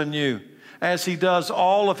discipline you as He does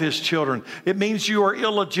all of His children, it means you are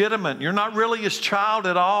illegitimate. You're not really His child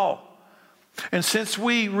at all. And since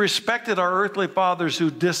we respected our earthly fathers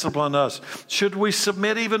who disciplined us, should we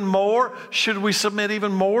submit even more? Should we submit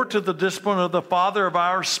even more to the discipline of the Father of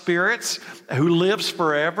our spirits, who lives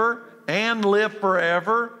forever and lived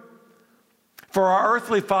forever? For our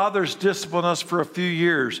earthly fathers disciplined us for a few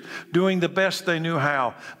years, doing the best they knew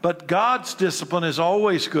how. But God's discipline is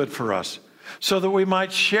always good for us, so that we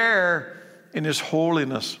might share in His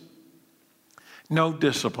holiness. No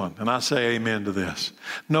discipline, and I say amen to this.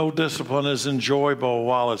 No discipline is enjoyable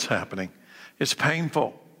while it's happening. It's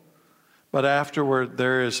painful. But afterward,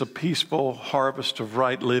 there is a peaceful harvest of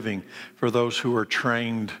right living for those who are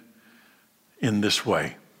trained in this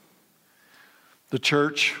way. The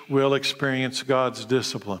church will experience God's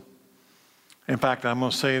discipline. In fact, I'm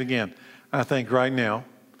going to say it again. I think right now,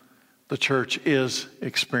 the church is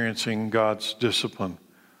experiencing God's discipline,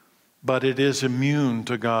 but it is immune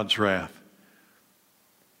to God's wrath.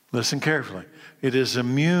 Listen carefully. It is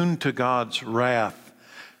immune to God's wrath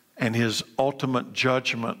and his ultimate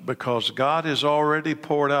judgment because God has already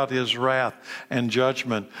poured out his wrath and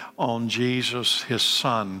judgment on Jesus, his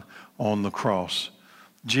son, on the cross.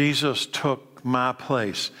 Jesus took my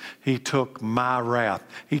place. He took my wrath.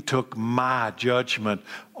 He took my judgment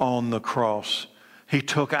on the cross. He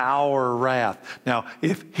took our wrath. Now,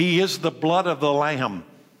 if he is the blood of the Lamb,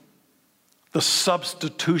 the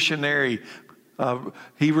substitutionary,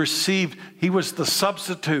 he was the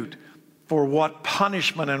substitute for what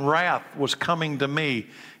punishment and wrath was coming to me.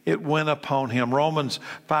 It went upon him. Romans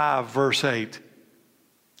 5, verse 8.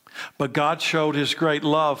 But God showed his great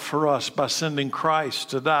love for us by sending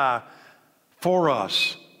Christ to die for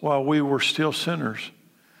us while we were still sinners.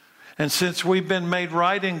 And since we've been made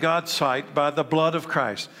right in God's sight by the blood of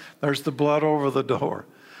Christ, there's the blood over the door.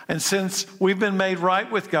 And since we've been made right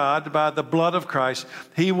with God by the blood of Christ,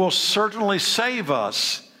 he will certainly save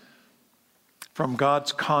us from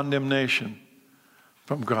God's condemnation,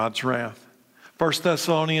 from God's wrath. 1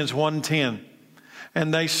 Thessalonians 1:10.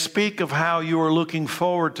 And they speak of how you are looking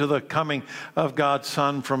forward to the coming of God's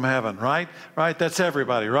Son from heaven, right? Right? That's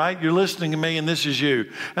everybody, right? You're listening to me and this is you.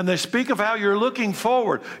 And they speak of how you're looking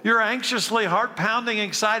forward. You're anxiously, heart-pounding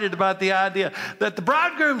excited about the idea that the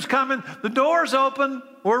bridegroom's coming, the door's open,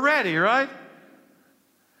 we're ready, right?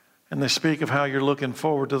 And they speak of how you're looking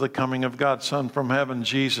forward to the coming of God's Son from heaven,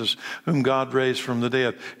 Jesus, whom God raised from the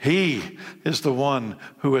dead. He is the one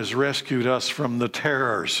who has rescued us from the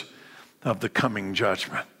terrors of the coming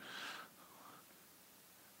judgment.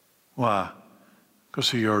 Why?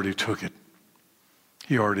 Because he already took it.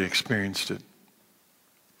 He already experienced it.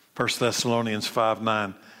 1 Thessalonians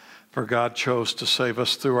 5:9. For God chose to save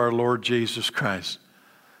us through our Lord Jesus Christ,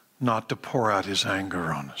 not to pour out his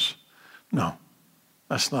anger on us. No,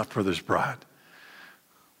 that's not for this bride.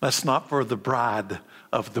 That's not for the bride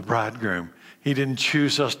of the bridegroom. He didn't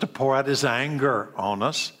choose us to pour out his anger on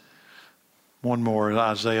us. One more,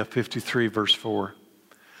 Isaiah 53, verse 4.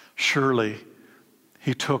 Surely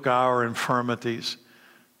he took our infirmities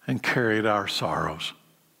and carried our sorrows.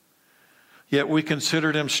 Yet we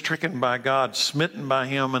considered him stricken by God, smitten by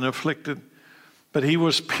him and afflicted. But he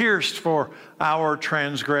was pierced for our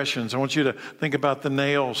transgressions. I want you to think about the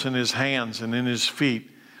nails in his hands and in his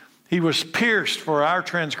feet. He was pierced for our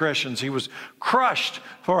transgressions. He was crushed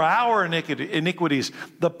for our iniquities.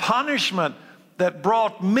 The punishment that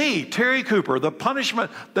brought me, Terry Cooper, the punishment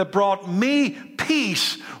that brought me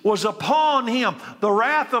peace was upon him. The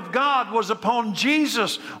wrath of God was upon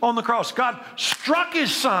Jesus on the cross. God struck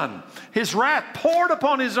his son. His wrath poured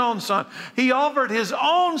upon his own son. He offered his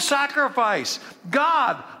own sacrifice.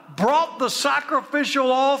 God brought the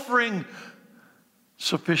sacrificial offering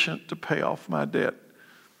sufficient to pay off my debt.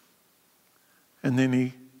 And then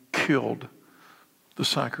he killed the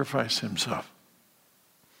sacrifice himself.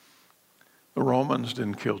 The Romans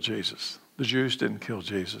didn't kill Jesus. The Jews didn't kill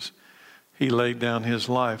Jesus. He laid down his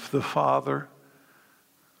life. The Father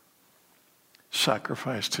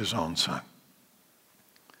sacrificed his own son.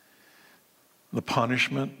 The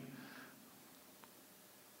punishment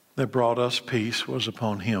that brought us peace was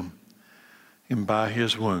upon him. And by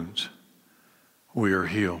his wounds, we are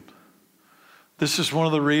healed. This is one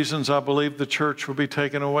of the reasons I believe the church will be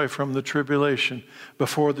taken away from the tribulation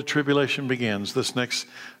before the tribulation begins. This next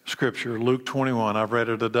scripture, Luke 21, I've read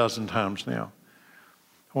it a dozen times now.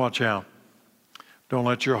 Watch out. Don't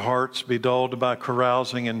let your hearts be dulled by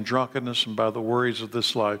carousing and drunkenness and by the worries of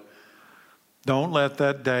this life. Don't let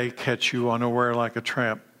that day catch you unaware like a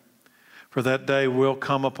trap. For that day will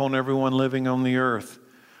come upon everyone living on the earth.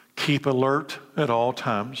 Keep alert at all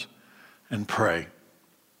times and pray.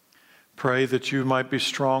 Pray that you might be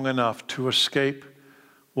strong enough to escape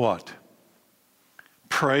what?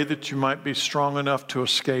 Pray that you might be strong enough to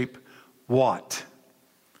escape what?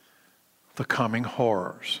 The coming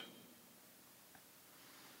horrors.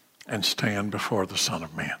 And stand before the Son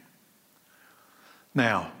of Man.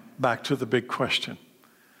 Now, back to the big question.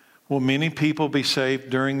 Will many people be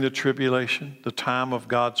saved during the tribulation, the time of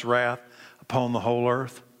God's wrath upon the whole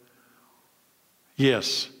earth?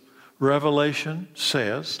 Yes. Revelation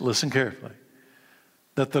says, listen carefully,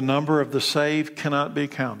 that the number of the saved cannot be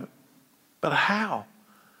counted. But how?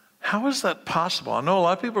 How is that possible? I know a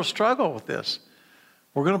lot of people struggle with this.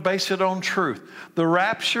 We're going to base it on truth. The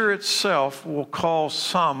rapture itself will cause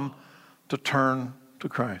some to turn to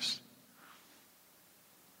Christ.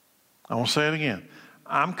 I will say it again.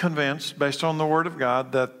 I'm convinced, based on the Word of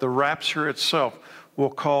God, that the rapture itself will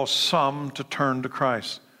cause some to turn to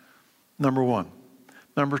Christ. Number one.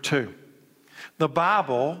 Number two, the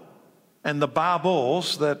Bible and the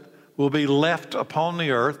Bibles that will be left upon the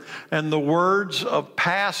earth, and the words of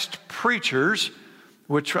past preachers,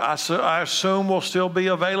 which I assume will still be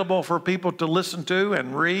available for people to listen to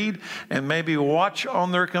and read and maybe watch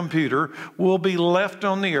on their computer, will be left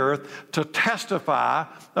on the earth to testify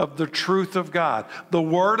of the truth of God. The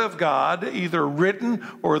Word of God, either written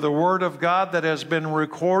or the Word of God that has been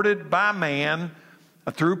recorded by man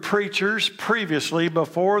through preachers previously,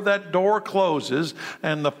 before that door closes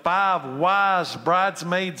and the 5 wise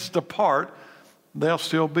bridesmaids depart, they'll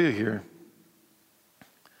still be here.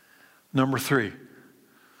 Number 3.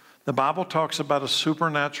 The Bible talks about a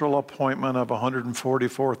supernatural appointment of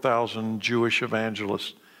 144,000 Jewish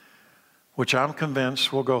evangelists, which I'm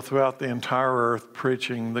convinced will go throughout the entire earth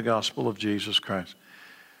preaching the gospel of Jesus Christ.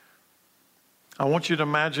 I want you to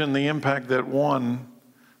imagine the impact that one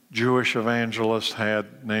Jewish evangelist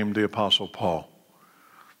had, named the Apostle Paul.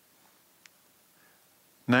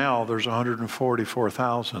 Now there's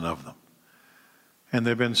 144,000 of them, and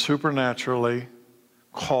they've been supernaturally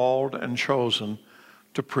called and chosen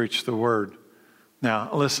to preach the word.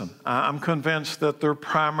 Now, listen, I'm convinced that their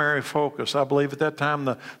primary focus, I believe at that time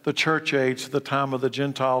the church age, the time of the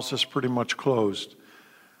Gentiles, is pretty much closed.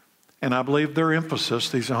 And I believe their emphasis,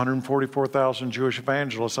 these 144,000 Jewish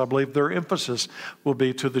evangelists, I believe their emphasis will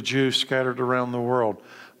be to the Jews scattered around the world.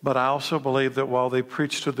 But I also believe that while they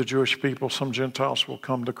preach to the Jewish people, some Gentiles will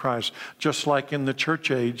come to Christ. Just like in the church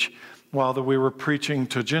age, while we were preaching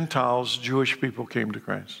to Gentiles, Jewish people came to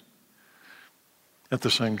Christ at the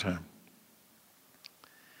same time.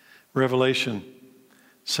 Revelation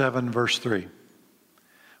 7, verse 3.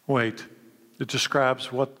 Wait, it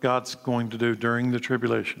describes what God's going to do during the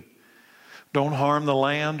tribulation. Don't harm the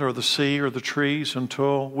land or the sea or the trees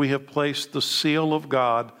until we have placed the seal of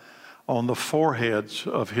God on the foreheads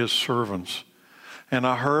of his servants. And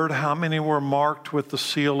I heard how many were marked with the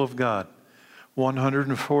seal of God.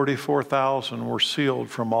 144,000 were sealed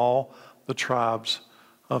from all the tribes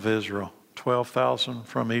of Israel. 12,000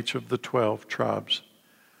 from each of the 12 tribes.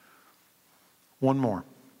 One more.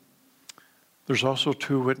 There's also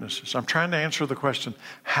 2 witnesses. I'm trying to answer the question,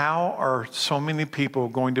 how are so many people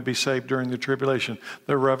going to be saved during the tribulation?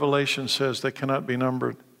 The Revelation says they cannot be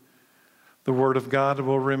numbered. The Word of God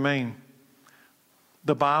will remain.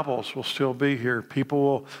 The Bibles will still be here. People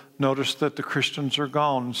will notice that the Christians are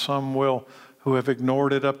gone. Some will, who have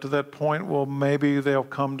ignored it up to that point, well, maybe they'll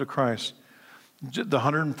come to Christ. The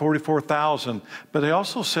 144,000. But it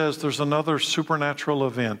also says there's another supernatural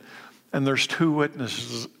event. And there's 2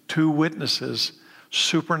 witnesses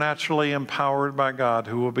supernaturally empowered by God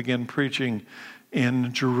who will begin preaching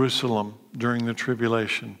in Jerusalem during the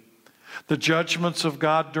tribulation. The judgments of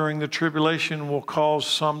God during the tribulation will cause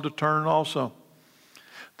some to turn also.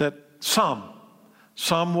 That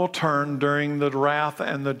some will turn during the wrath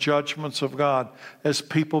and the judgments of God as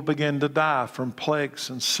people begin to die from plagues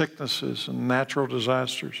and sicknesses and natural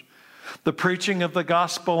disasters. The preaching of the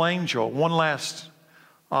gospel angel, one last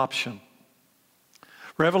option.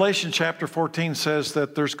 Revelation chapter 14 says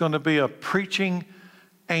that there's going to be a preaching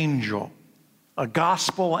angel, a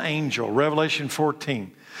gospel angel, Revelation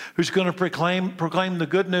 14, who's going to proclaim the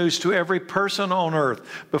good news to every person on earth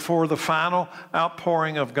before the final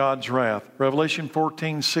outpouring of God's wrath. Revelation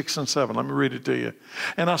 14, 6 and 7. Let me read it to you.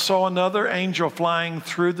 And I saw another angel flying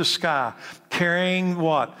through the sky, carrying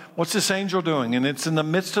what? What's this angel doing? And it's in the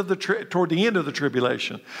midst of toward the end of the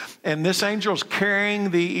tribulation. And this angel's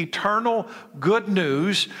carrying the eternal good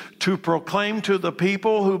news to proclaim to the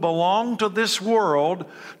people who belong to this world,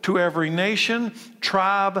 to every nation,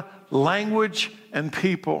 tribe, language, and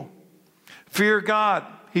people. Fear God,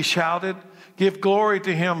 he shouted. Give glory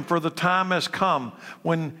to him, for the time has come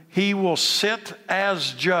when he will sit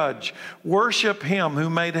as judge. Worship him who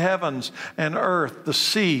made heavens and earth, the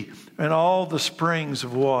sea, and all the springs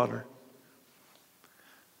of water.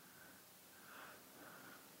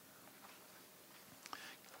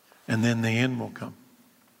 And then the end will come.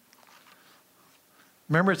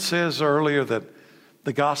 Remember, it says earlier that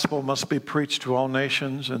the gospel must be preached to all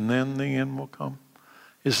nations, and then the end will come.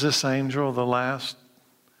 Is this angel the last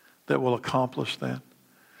that will accomplish that?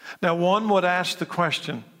 Now, one would ask the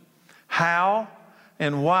question, how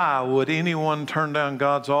and why would anyone turn down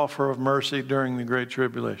God's offer of mercy during the Great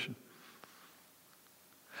Tribulation?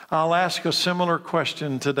 I'll ask a similar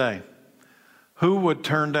question today. Who would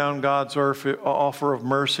turn down God's offer of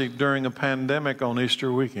mercy during a pandemic on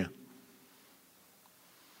Easter weekend?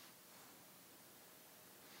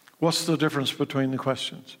 What's the difference between the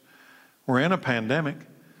questions? We're in a pandemic.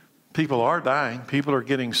 People are dying. People are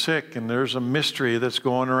getting sick. And there's a mystery that's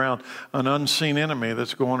going around, an unseen enemy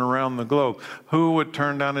that's going around the globe. Who would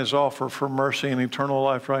turn down his offer for mercy and eternal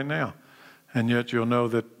life right now? And yet you'll know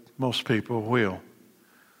that most people will.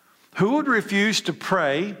 Who would refuse to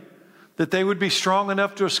pray that they would be strong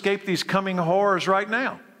enough to escape these coming horrors right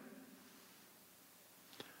now?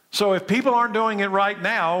 So if people aren't doing it right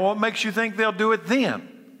now, what makes you think they'll do it then?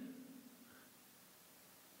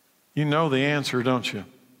 You know the answer, don't you?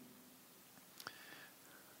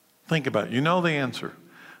 Think about it. You know the answer.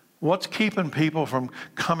 What's keeping people from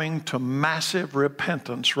coming to massive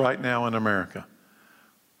repentance right now in America?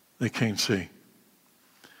 They can't see.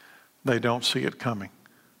 They don't see it coming.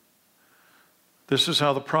 This is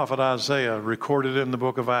how the prophet Isaiah recorded it in the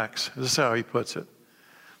book of Acts. This is how he puts it.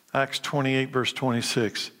 Acts 28, verse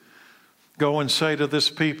 26. Go and say to this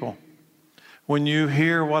people, when you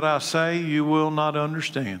hear what I say, you will not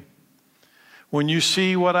understand. When you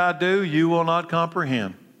see what I do, you will not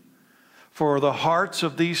comprehend. For the hearts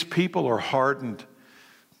of these people are hardened,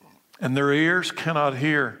 and their ears cannot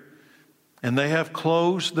hear, and they have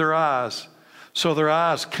closed their eyes. So their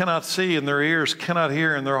eyes cannot see, and their ears cannot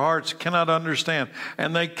hear, and their hearts cannot understand.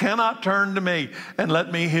 And they cannot turn to me and let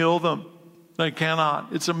me heal them. They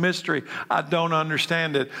cannot. It's a mystery. I don't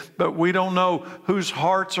understand it. But we don't know whose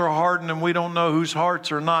hearts are hardened, and we don't know whose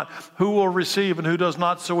hearts are not. Who will receive and who does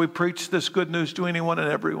not. So we preach this good news to anyone and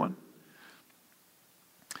everyone.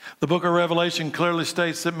 The book of Revelation clearly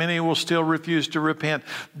states that many will still refuse to repent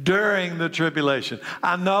during the tribulation.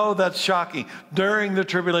 I know that's shocking. During the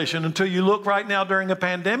tribulation, until you look right now during a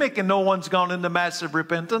pandemic and no one's gone into massive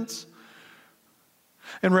repentance.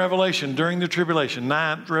 In Revelation, during the tribulation,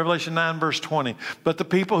 Revelation 9, verse 20, but the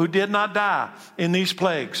people who did not die in these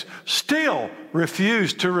plagues still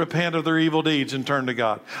refused to repent of their evil deeds and turn to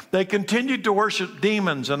God. They continued to worship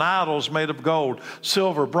demons and idols made of gold,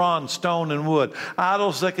 silver, bronze, stone, and wood,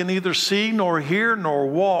 idols that can neither see nor hear nor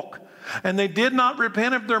walk. And they did not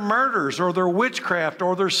repent of their murders or their witchcraft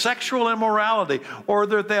or their sexual immorality or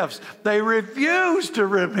their thefts. They refused to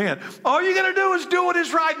repent. All you're going to do is do what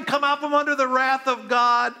is right and come out from under the wrath of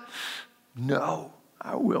God. No,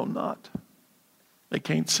 I will not. They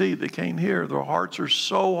can't see, they can't hear. Their hearts are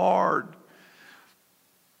so hard.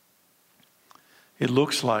 It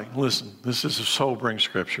looks like, listen, this is a sobering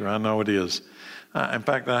scripture. I know it is. In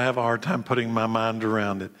fact, I have a hard time putting my mind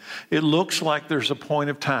around it. It looks like there's a point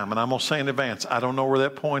of time, and I'm going to say in advance, I don't know where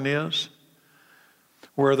that point is,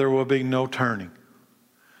 where there will be no turning.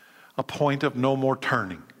 A point of no more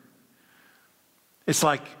turning. It's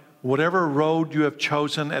like whatever road you have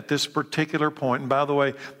chosen at this particular point, and by the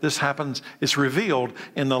way, this happens, it's revealed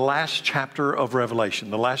in the last chapter of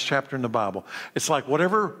Revelation, the last chapter in the Bible. It's like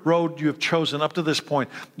whatever road you have chosen up to this point,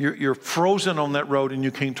 you're frozen on that road and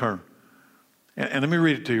you can't turn. And let me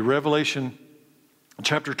read it to you. Revelation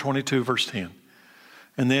chapter 22, verse 10.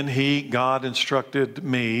 And then God instructed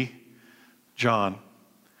me, John,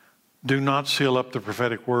 do not seal up the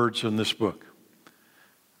prophetic words in this book,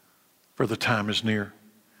 for the time is near.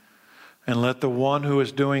 And let the one who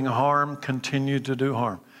is doing harm continue to do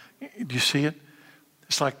harm. Do you see it?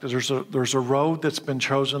 It's like there's a road that's been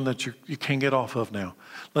chosen that you can't get off of now.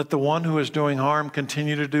 Let the one who is doing harm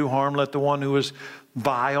continue to do harm. Let the one who is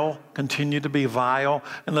vile continue to be vile.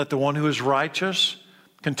 And let the one who is righteous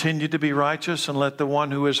continue to be righteous. And let the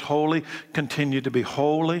one who is holy continue to be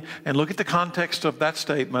holy. And look at the context of that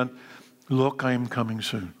statement. Look, I am coming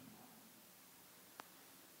soon,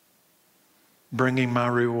 bringing my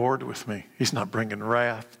reward with me. He's not bringing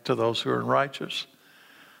wrath to those who are righteous.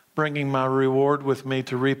 Bringing my reward with me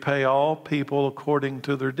to repay all people according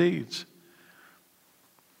to their deeds.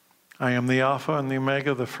 I am the Alpha and the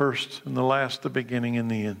Omega, the first and the last, the beginning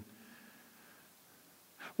and the end.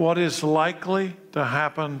 What is likely to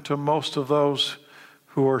happen to most of those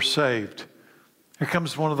who are saved? Here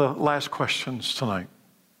comes one of the last questions tonight.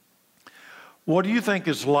 What do you think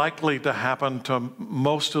is likely to happen to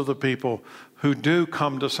most of the people who do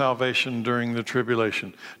come to salvation during the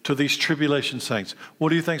tribulation, to these tribulation saints? What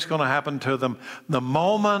do you think is going to happen to them the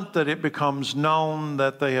moment that it becomes known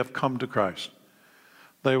that they have come to Christ?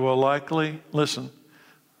 They will likely, listen,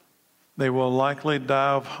 they will likely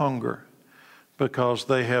die of hunger because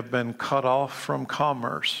they have been cut off from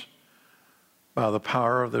commerce by the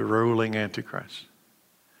power of the ruling Antichrist.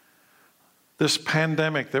 This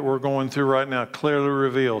pandemic that we're going through right now clearly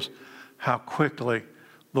reveals how quickly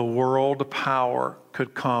the world power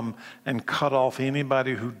could come and cut off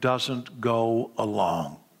anybody who doesn't go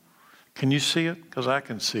along. Can you see it? Because I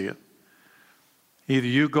can see it. Either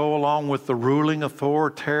you go along with the ruling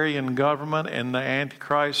authoritarian government and the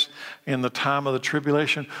Antichrist in the time of the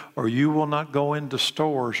tribulation, or you will not go into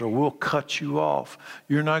stores, or we'll cut you off.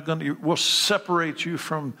 We'll separate you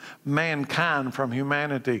from mankind, from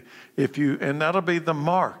humanity, and that'll be the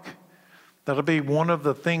mark That'll be one of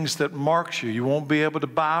the things that marks you. You won't be able to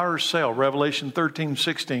buy or sell. Revelation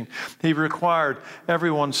 13:16. He required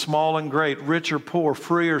everyone, small and great, rich or poor,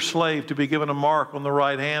 free or slave, to be given a mark on the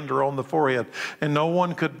right hand or on the forehead. And no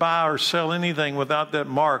one could buy or sell anything without that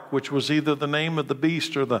mark, which was either the name of the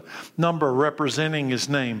beast or the number representing his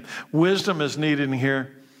name. Wisdom is needed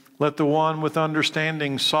here. Let the one with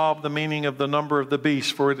understanding solve the meaning of the number of the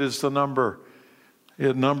beast, for it is the number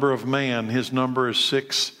of man. His number is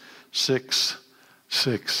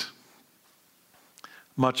 666.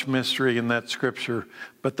 Much mystery in that scripture,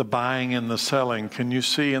 but the buying and the selling. Can you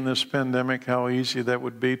see in this pandemic how easy that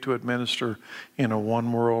would be to administer in a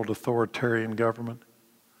one-world authoritarian government?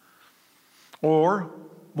 Or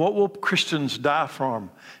what will Christians die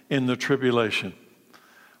from in the tribulation?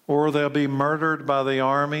 Or they'll be murdered by the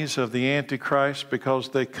armies of the Antichrist because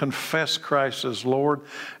they confess Christ as Lord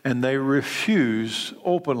and they refuse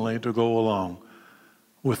openly to go along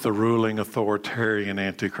with the ruling authoritarian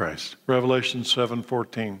Antichrist. Revelation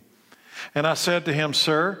 7:14. And I said to him,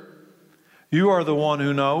 Sir, you are the one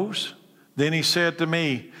who knows. Then he said to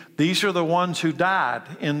me, these are the ones who died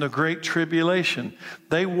in the great tribulation.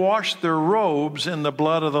 They washed their robes in the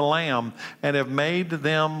blood of the Lamb and have made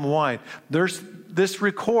them white. This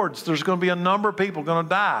records there's going to be a number of people going to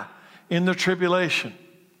die in the tribulation.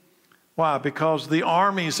 Why? Because the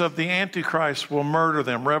armies of the Antichrist will murder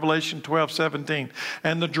them. Revelation 12:17.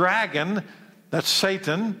 And the dragon, that's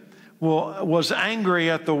Satan, was angry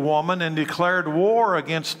at the woman and declared war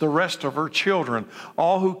against the rest of her children.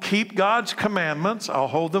 All who keep God's commandments, I'll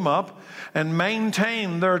hold them up, and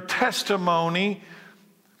maintain their testimony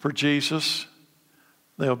for Jesus,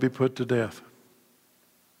 they'll be put to death.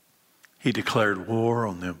 He declared war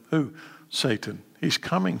on them. Who? Satan. He's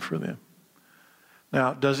coming for them.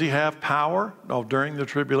 Now, does he have power? Oh, during the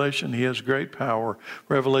tribulation, he has great power.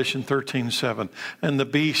 Revelation 13:7. And the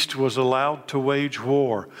beast was allowed to wage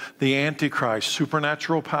war. The Antichrist,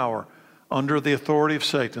 supernatural power, under the authority of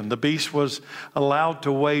Satan. The beast was allowed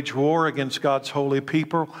to wage war against God's holy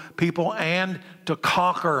people and to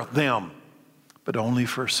conquer them. But only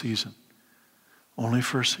for a season. Only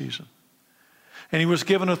for a season. And he was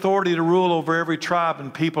given authority to rule over every tribe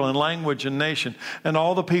and people and language and nation. And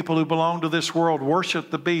all the people who belong to this world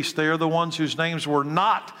worship the beast. They are the ones whose names were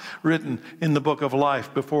not written in the book of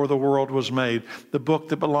life before the world was made. The book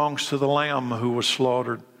that belongs to the Lamb who was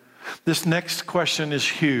slaughtered. This next question is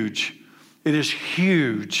huge. It is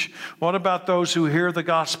huge. What about those who hear the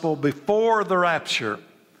gospel before the rapture?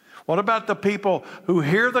 What about the people who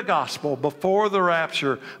hear the gospel before the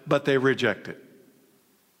rapture, but they reject it?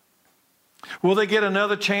 Will they get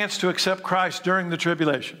another chance to accept Christ during the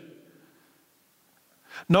tribulation?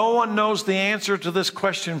 No one knows the answer to this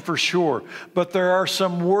question for sure, but there are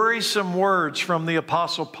some worrisome words from the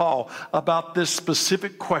Apostle Paul about this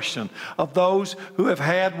specific question of those who have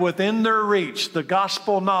had within their reach the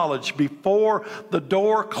gospel knowledge before the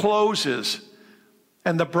door closes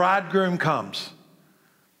and the bridegroom comes.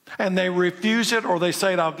 And they refuse it, or they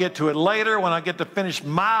say, I'll get to it later when I get to finish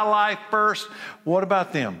my life first. What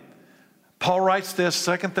about them? Paul writes this,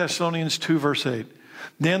 2 Thessalonians 2, verse 8.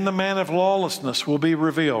 Then the man of lawlessness will be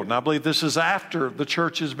revealed. And I believe this is after the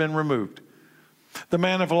church has been removed. The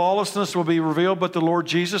man of lawlessness will be revealed, but the Lord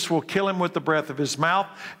Jesus will kill him with the breath of his mouth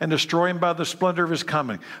and destroy him by the splendor of his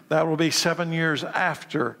coming. That will be 7 years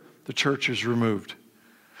after the church is removed.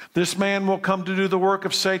 This man will come to do the work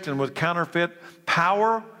of Satan with counterfeit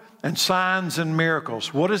power and signs and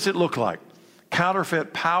miracles. What does it look like?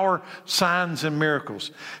 Counterfeit power, signs, and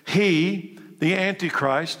miracles. He, the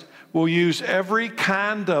Antichrist, will use every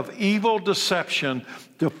kind of evil deception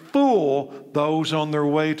to fool those on their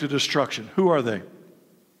way to destruction. Who are they?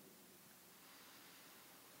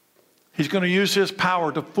 He's going to use his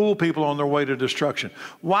power to fool people on their way to destruction.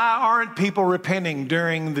 Why aren't people repenting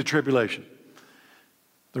during the tribulation?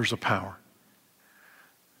 There's a power.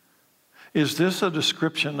 Is this a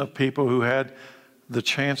description of people who had the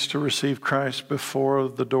chance to receive Christ before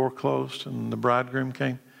the door closed and the bridegroom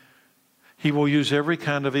came? He will use every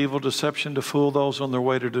kind of evil deception to fool those on their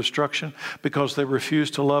way to destruction because they refuse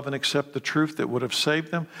to love and accept the truth that would have saved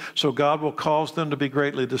them. So God will cause them to be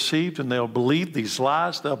greatly deceived, and they'll believe these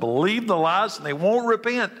lies. They'll believe the lies and they won't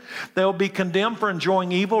repent. They'll be condemned for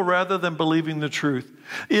enjoying evil rather than believing the truth.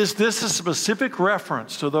 Is this a specific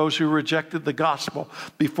reference to those who rejected the gospel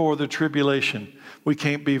before the tribulation? We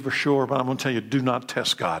can't be for sure, but I'm going to tell you, do not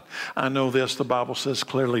test God. I know this, the Bible says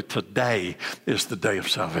clearly, today is the day of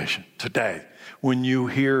salvation. Today, when you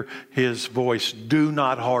hear his voice, do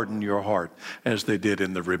not harden your heart as they did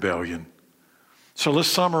in the rebellion. So let's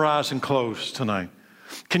summarize and close tonight.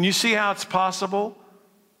 Can you see how it's possible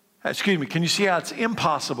Can you see how it's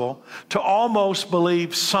impossible to almost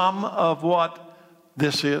believe some of what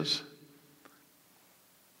this is?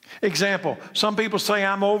 Example, some people say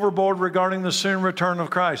I'm overboard regarding the soon return of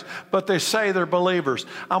Christ, but they say they're believers.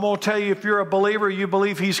 I'm going to tell you, if you're a believer, you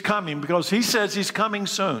believe He's coming because He says He's coming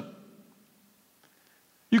soon.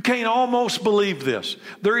 You can't almost believe this.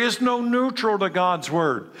 There is no neutral to God's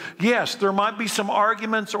Word. Yes, there might be some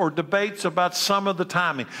arguments or debates about some of the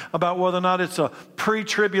timing, about whether or not it's a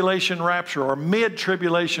pre-tribulation rapture or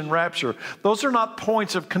mid-tribulation rapture. Those are not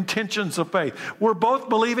points of contentions of faith. We're both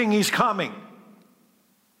believing He's coming.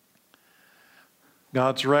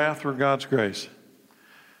 God's wrath or God's grace?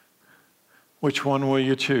 Which one will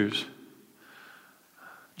you choose?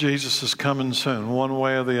 Jesus is coming soon, one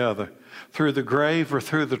way or the other. Through the grave or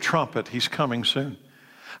through the trumpet, He's coming soon.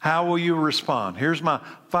 How will you respond? Here's my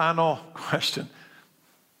final question.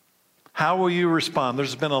 How will you respond?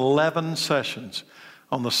 There's been 11 sessions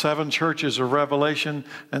on the 7 churches of Revelation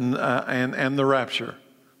and the rapture.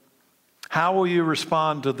 How will you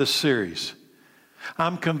respond to this series?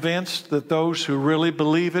 I'm convinced that those who really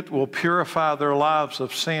believe it will purify their lives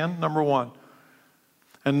of sin, number one.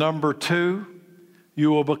 And number two,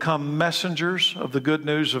 you will become messengers of the good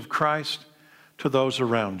news of Christ to those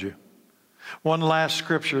around you. One last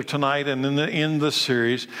scripture tonight and in this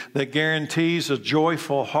series that guarantees a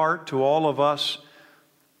joyful heart to all of us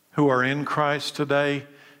who are in Christ today,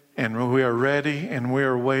 and we are ready and we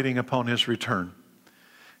are waiting upon His return.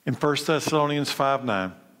 In 1 Thessalonians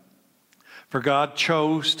 5:9, for God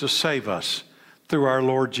chose to save us through our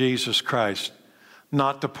Lord Jesus Christ,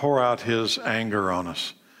 not to pour out His anger on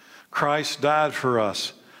us. Christ died for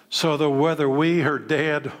us so that whether we are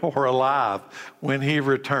dead or alive, when He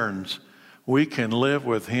returns, we can live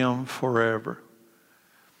with Him forever.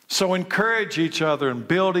 So encourage each other and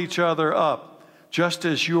build each other up, just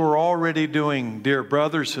as you are already doing, dear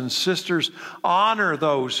brothers and sisters. Honor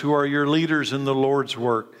those who are your leaders in the Lord's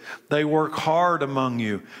work. They work hard among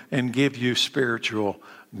you and give you spiritual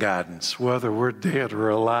guidance. Whether we're dead or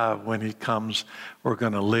alive, when He comes, we're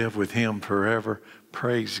going to live with Him forever.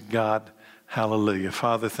 Praise God. Hallelujah.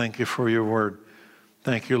 Father, thank You for Your word.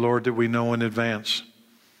 Thank You, Lord, that we know in advance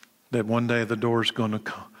that one day the door's going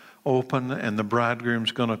to open and the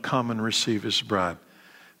bridegroom's going to come and receive his bride.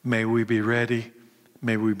 May we be ready.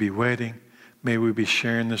 May we be waiting. May we be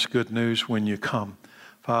sharing this good news when You come.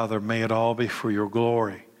 Father, may it all be for Your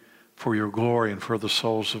glory and for the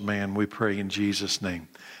souls of man. We pray in Jesus' name,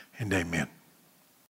 and amen.